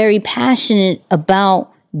 I'm very passionate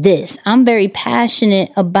about this. I'm very passionate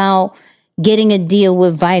about getting a deal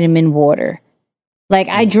with Vitamin Water. Like,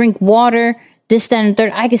 I drink water, this, that, and the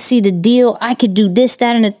third. I could see the deal. I could do this,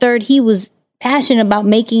 that, and the third. He was passionate about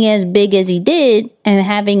making it as big as he did and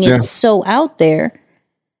having it so out there.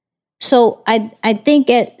 So I think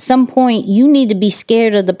at some point you need to be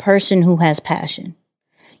scared of the person who has passion.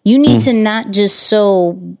 You need to not just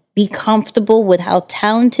so be comfortable with how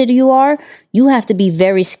talented you are. You have to be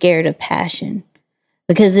very scared of passion.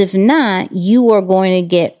 Because if not, you are going to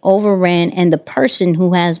get overran and the person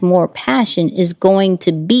who has more passion is going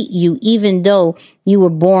to beat you even though you were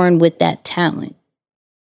born with that talent.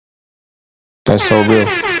 That's so real.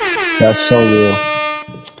 That's so real.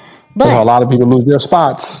 But that's how a lot of people lose their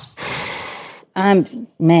spots.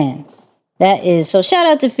 That is so. Shout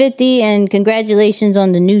out to 50 and congratulations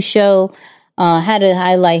on the new show. Had to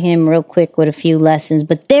highlight him real quick with a few lessons.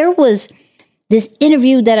 But there was this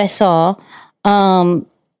interview that I saw.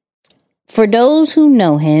 For those who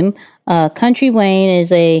know him, Country Wayne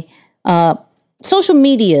is a social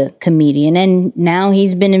media comedian, and now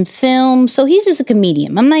he's been in film, so he's just a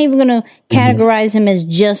comedian. I'm not even going to categorize him as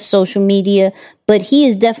just social media, but he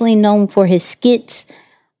is definitely known for his skits,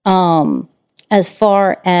 as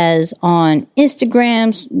far as on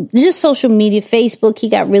Instagram, just social media, Facebook. He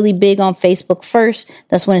got really big on Facebook first.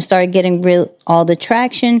 That's when it started getting all the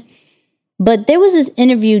traction. But there was this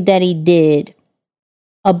interview that he did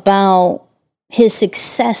about his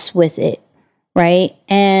success with it, right?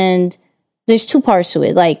 And there's two parts to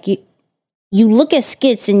it. Like, you look at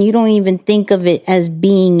skits and you don't even think of it as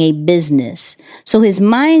being a business. So his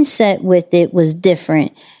mindset with it was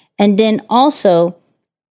different. And then also,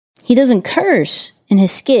 he doesn't curse in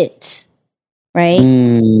his skits, right?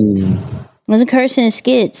 He doesn't curse in his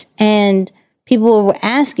skits. And people were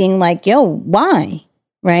asking, like, yo, why?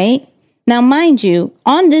 Right? Now, mind you,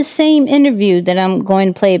 on this same interview that I'm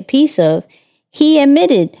going to play a piece of, he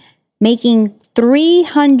admitted making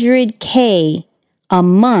 $300K a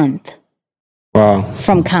month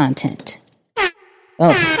from content.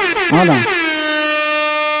 Oh, hold on.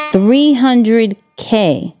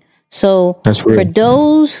 $300K. So for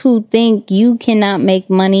those who think you cannot make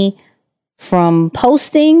money from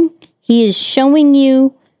posting, he is showing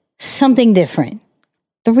you something different.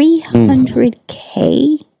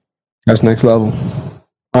 $300K? That's next level.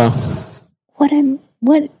 Wow.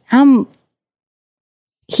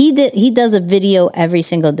 He does a video every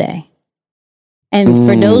single day. And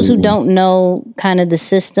for those who don't know kind of the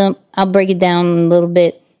system, I'll break it down a little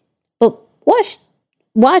bit. But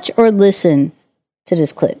watch or listen to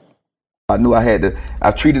this clip. I knew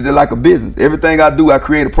I treated it like a business. Everything I do, I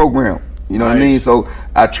create a program. You know what I mean? So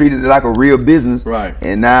I treated it like a real business. Right.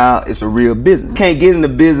 And now it's a real business. You can't get in the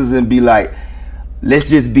business and be like, let's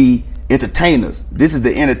just be entertainers. This is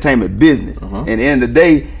the entertainment business. And at the end of the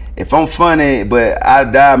day, if I'm funny, but I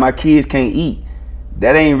die, my kids can't eat,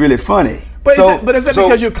 that ain't really funny. But is that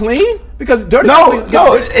because you're clean? Because dirty. No, it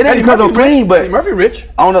ain't because I'm clean. But Eddie Murphy rich.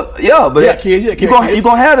 You're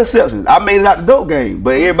gonna have deceptions. I made it out the dope game,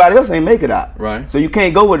 but everybody else ain't make it out. Right. So you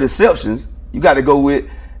can't go with deceptions. You got to go with.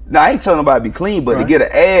 Now I ain't telling nobody to be clean, but to get an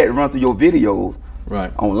ad run through your videos,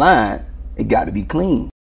 online, it got to be clean.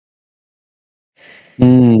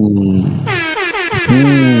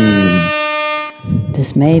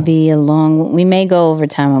 This may be we may go over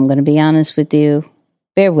time. I'm going to be honest with you.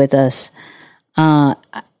 Bear with us.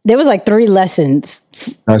 There was like 3 lessons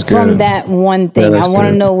from that one thing. I want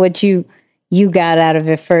to know what you got out of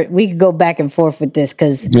it first. We could go back and forth with this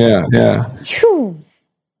because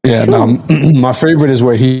my favorite is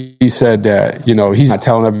where he said that, you know, he's not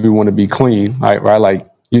telling everyone to be clean, right? Like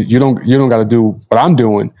you don't got to do what I'm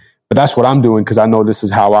doing, but that's what I'm doing because I know this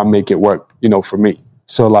is how I make it work, you know, for me.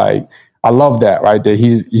 So like I love that, right? That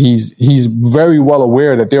he's very well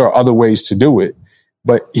aware that there are other ways to do it.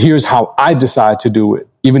 But here's how I decide to do it,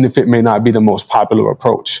 even if it may not be the most popular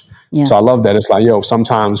approach. Yeah. So I love that. It's like,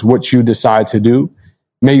 sometimes what you decide to do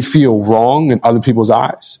may feel wrong in other people's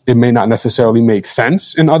eyes. It may not necessarily make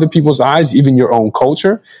sense in other people's eyes, even your own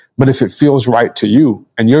culture. But if it feels right to you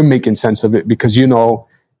and you're making sense of it because you know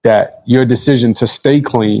that your decision to stay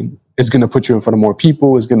clean is going to put you in front of more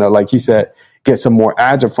people, is going to, like he said, get some more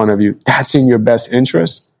ads in front of you, that's in your best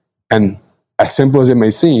interest. And as simple as it may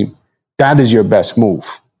seem, that is your best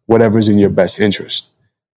move, whatever's in your best interest.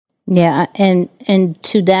 Yeah. And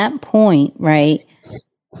to that point, right,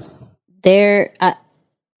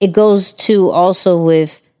 it goes to also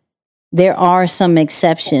with, there are some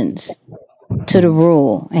exceptions to the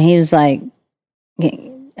rule. And he was like,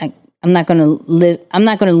 I'm not going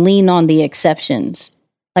to lean on the exceptions.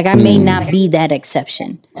 Like I may not be that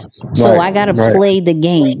exception. So I got to play the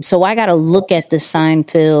game. So I got to look at the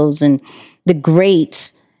Seinfelds and the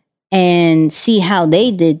greats and see how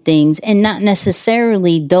they did things and not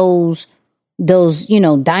necessarily those,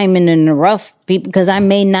 diamond in the rough people, because I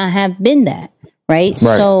may not have been that. Right.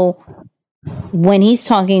 So when he's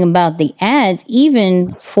talking about the ads,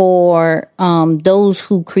 even for those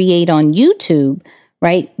who create on YouTube,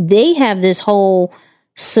 right, they have this whole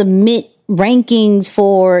submit rankings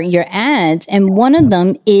for your ads. And one of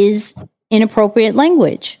them is inappropriate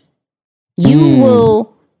language. You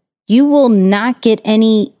will not get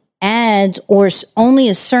any ads or only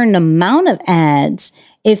a certain amount of ads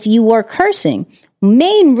if you are cursing.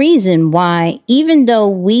 Main reason why, even though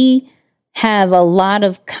we have a lot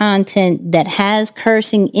of content that has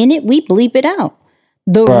cursing in it, we bleep it out.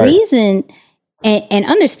 The Right. reason, and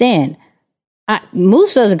understand,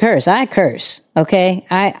 Moose doesn't curse. I curse. Okay.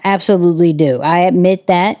 I absolutely do. I admit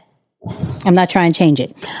that. I'm not trying to change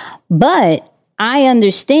it. But I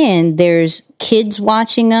understand there's kids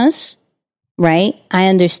watching us, right? I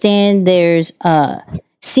understand there's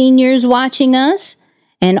seniors watching us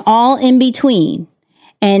and all in between.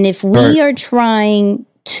 And if we are trying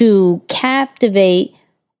to captivate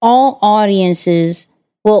all audiences,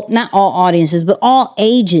 well, not all audiences, but all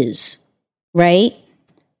ages, right?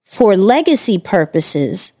 For legacy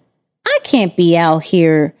purposes, I can't be out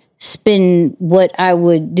here spinning what I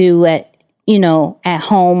would do at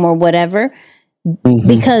home or whatever. Mm-hmm.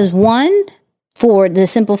 Because one, for the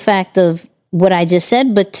simple fact of what I just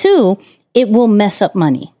said, but two, it will mess up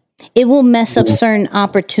money. It will mess up certain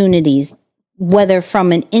opportunities, whether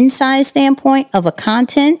from an inside standpoint of a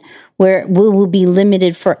content where we will be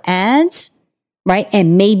limited for ads, right?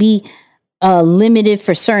 And maybe limited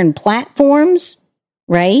for certain platforms,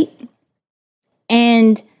 right?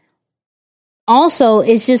 And also,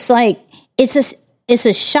 it's just like, it's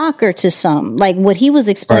a shocker to some. Like what he was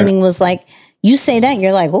explaining was like, you say that,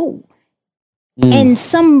 you're like, oh. And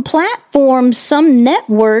some platforms, some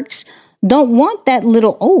networks don't want that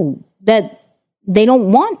little, that they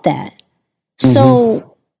don't want that. Mm-hmm.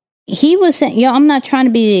 So he was saying, I'm not trying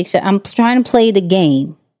to be, I'm trying to play the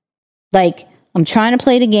game. Like, I'm trying to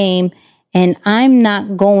play the game and I'm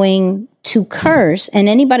not going to curse. And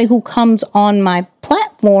anybody who comes on my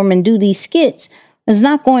platform and do these skits is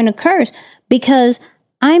not going to curse because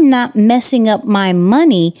I'm not messing up my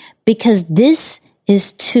money because this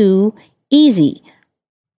is too easy.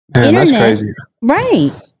 Man, that's crazy.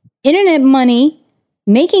 Right. Internet money,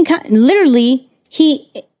 making, literally, he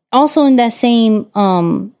also in that same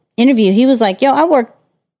interview, he was like, I work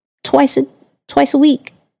twice a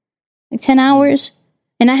week, like 10 hours,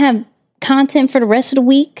 and I have content for the rest of the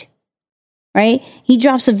week, right? He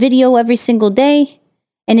drops a video every single day.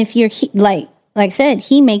 And if you're, like I said,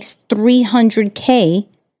 he makes $300K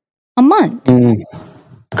a month.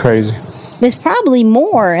 Crazy. There's probably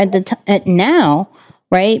more at now,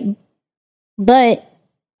 right? But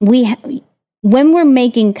when we're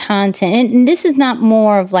making content, and this is not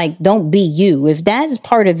more of like, don't be you. If that is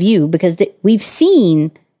part of you, because we've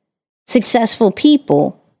seen successful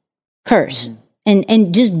people curse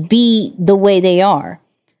and just be the way they are.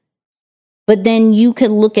 But then you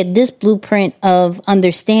could look at this blueprint of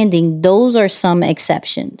understanding those are some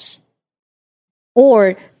exceptions.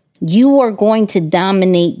 Or you are going to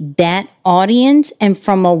dominate that audience, and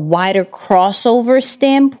from a wider crossover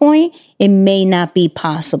standpoint, it may not be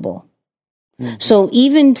possible. Mm-hmm. So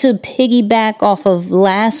even to piggyback off of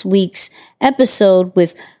last week's episode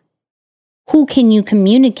with who can you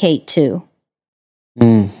communicate to?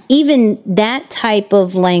 Even that type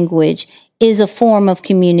of language is a form of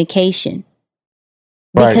communication.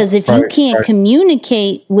 Because if you can't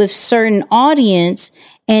communicate with certain audience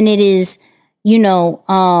and it is,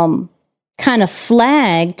 kind of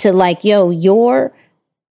flagged to like, your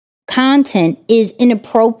content is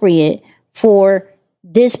inappropriate for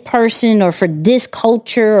this person or for this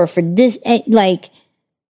culture or for this, like,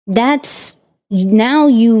 that's, now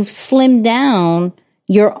you've slimmed down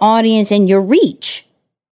your audience and your reach.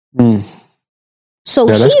 So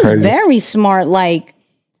he's very smart. Like,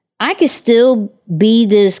 I could still be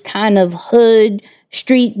this kind of hood,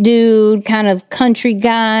 street dude, kind of country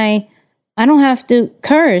guy. I don't have to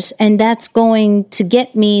curse, and that's going to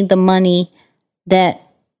get me the money that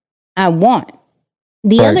I want.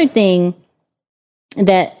 The other thing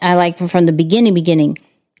that I like from the beginning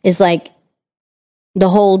is like the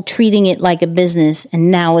whole treating it like a business,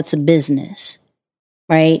 and now it's a business,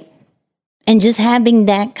 right? And just having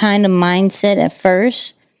that kind of mindset at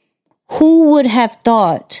first, who would have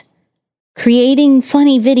thought creating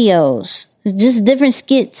funny videos, just different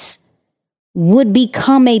skits, would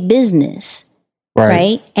become a business,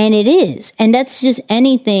 right? And it is. And that's just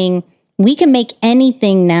anything. We can make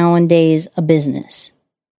anything nowadays a business,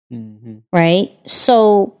 right?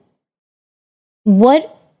 So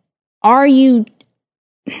what are you,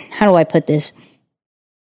 how do I put this?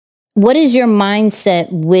 What is your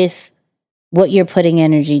mindset with what you're putting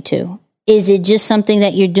energy to? Is it just something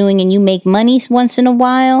that you're doing and you make money once in a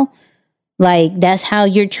while? Like that's how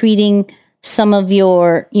you're treating some of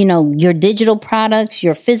your, your digital products,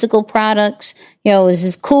 your physical products? Is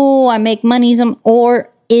this cool? I make money. Or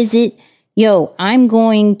is it, I'm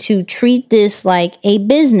going to treat this like a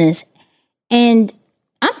business? And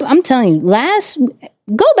I'm telling you,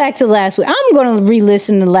 go back to last week. I'm going to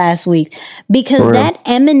re-listen to last week because that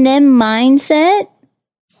Eminem mindset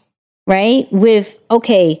right? With,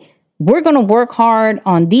 okay, we're going to work hard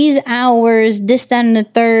on these hours, this, that, and the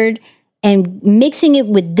third, and mixing it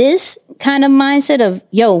with this kind of mindset of,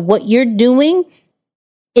 yo, what you're doing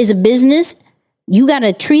is a business. You got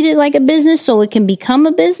to treat it like a business so it can become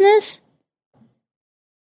a business.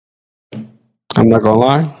 I'm not going to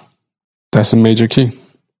lie. That's a major key.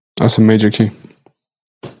 That's a major key.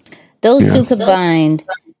 Those two combined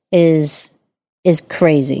is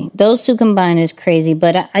crazy. Those two combined is crazy.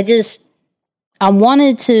 But I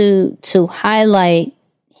wanted to highlight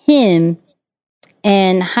him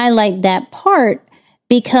and highlight that part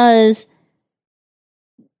because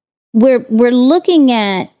we're looking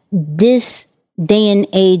at this day and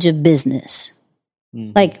age of business.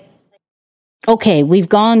 Mm-hmm. Like, okay, we've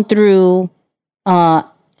gone through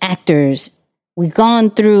actors, we've gone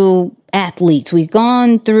through athletes, we've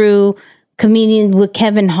gone through comedian with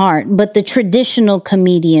Kevin Hart, but the traditional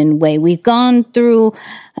comedian way. We've gone through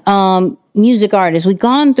music artists. We've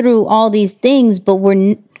gone through all these things, but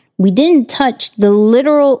we didn't touch the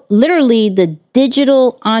literally the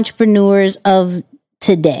digital entrepreneurs of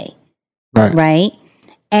today. Right?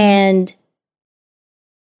 And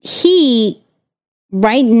he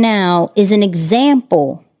right now is an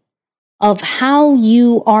example of how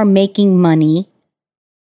you are making money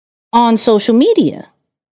on social media,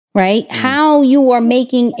 right? Mm. How you are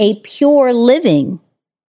making a pure living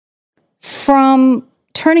from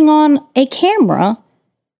turning on a camera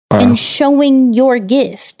and showing your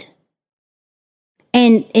gift.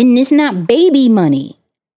 And it's not baby money.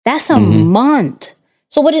 That's a month.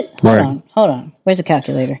 So what hold on. Where's the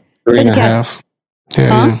calculator? 3.5.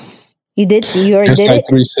 Yeah. You already did it?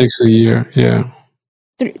 3.6 a year. Yeah.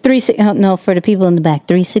 3.6. No, for the people in the back.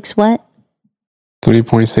 3.6 what?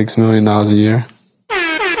 $3.6 million a year.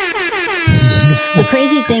 The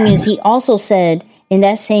crazy thing is he also said in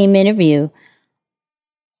that same interview,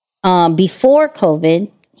 before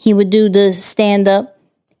COVID, he would do the stand-up.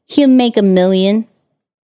 He'll make $1 million,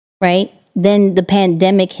 right? Then the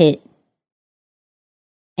pandemic hit.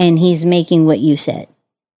 And he's making what you said.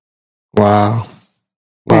 Wow.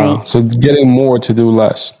 Right. So getting more to do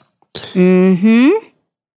less. I'm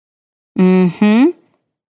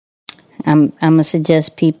gonna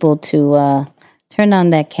suggest people to turn on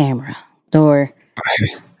that camera or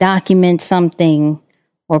document something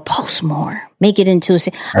or post more. Make it into a...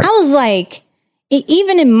 I was like,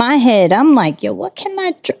 even in my head, I'm like, yo, what can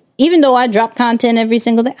I... Even though I drop content every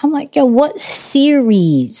single day, I'm like, yo, what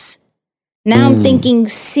series? Now I'm thinking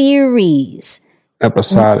series.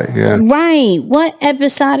 Episodic, yeah. Right. What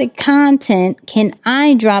episodic content can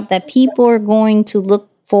I drop that people are going to look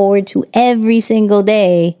forward to every single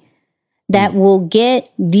day that will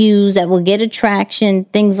get views, that will get attraction,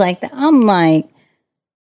 things like that? I'm like,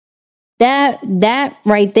 that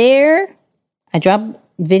right there, I drop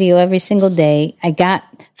video every single day.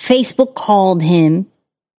 Facebook called him.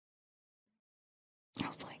 I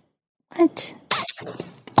was like, what?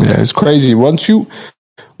 Yeah, it's crazy. Once you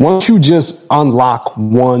just unlock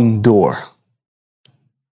one door,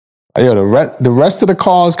 the rest of the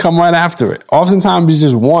calls come right after it. Oftentimes it's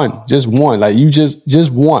just one. Like you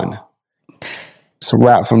just one. It's a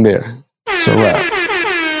wrap from there. It's a wrap.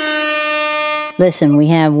 Listen, we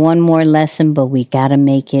have one more lesson, but we gotta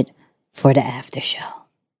make it for the after show.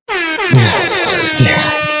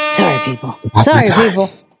 Sorry, people. Sorry, people.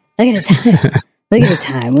 Look at the time. Look at the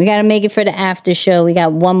time. We got to make it for the after show. We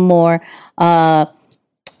got one more. I'll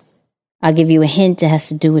give you a hint. It has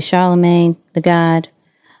to do with Charlemagne, the God.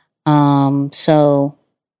 So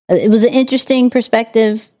it was an interesting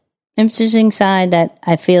perspective, interesting side that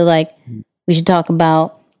I feel like we should talk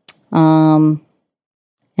about. And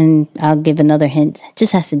I'll give another hint. It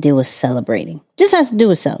just has to do with celebrating.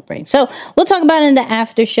 So we'll talk about it in the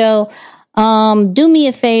after show. Do me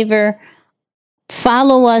a favor.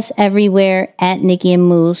 Follow us everywhere at Nikki and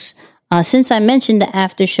Moose. Since I mentioned the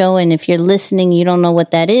after show, and if you're listening, you don't know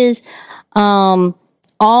what that is.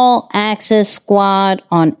 All Access Squad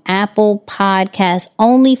on Apple Podcasts.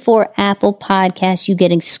 Only for Apple Podcasts, you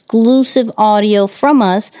get exclusive audio from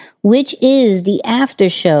us, which is the after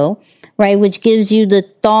show, right? Which gives you the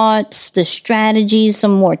thoughts, the strategies,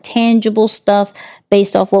 some more tangible stuff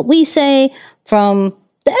based off what we say from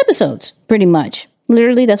the episodes, pretty much.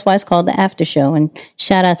 Literally, that's why it's called the after show. And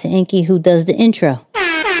shout out to Inky who does the intro. You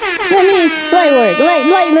know what I mean? Light work,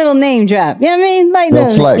 light little name drop. You know what I mean? Like no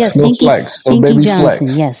flex, yes, no Inky, flex. No Inky baby Johnson.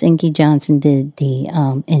 Flex. Yes, Inky Johnson did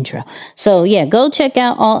the intro. So yeah, go check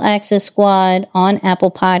out All Access Squad on Apple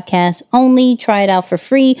Podcasts. Only try it out for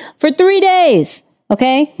free for 3 days.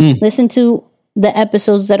 Okay? Listen to the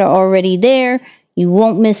episodes that are already there. You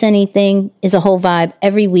won't miss anything. It's a whole vibe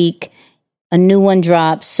every week. a new one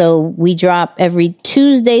drops. So we drop every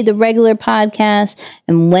Tuesday, the regular podcast,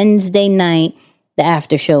 and Wednesday night, the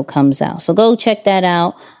after show comes out. So go check that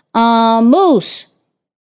out. Moose,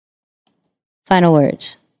 final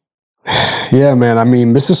words. Yeah, man. I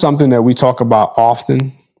mean, this is something that we talk about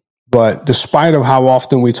often, but despite of how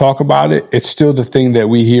often we talk about it, it's still the thing that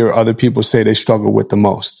we hear other people say they struggle with the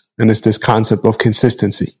most. And it's this concept of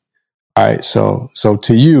consistency. All right. So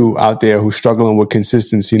to you out there who's struggling with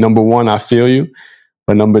consistency, number one, I feel you.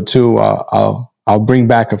 But number two, I'll bring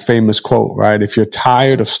back a famous quote, right? If you're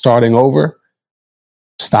tired of starting over,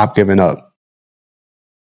 stop giving up.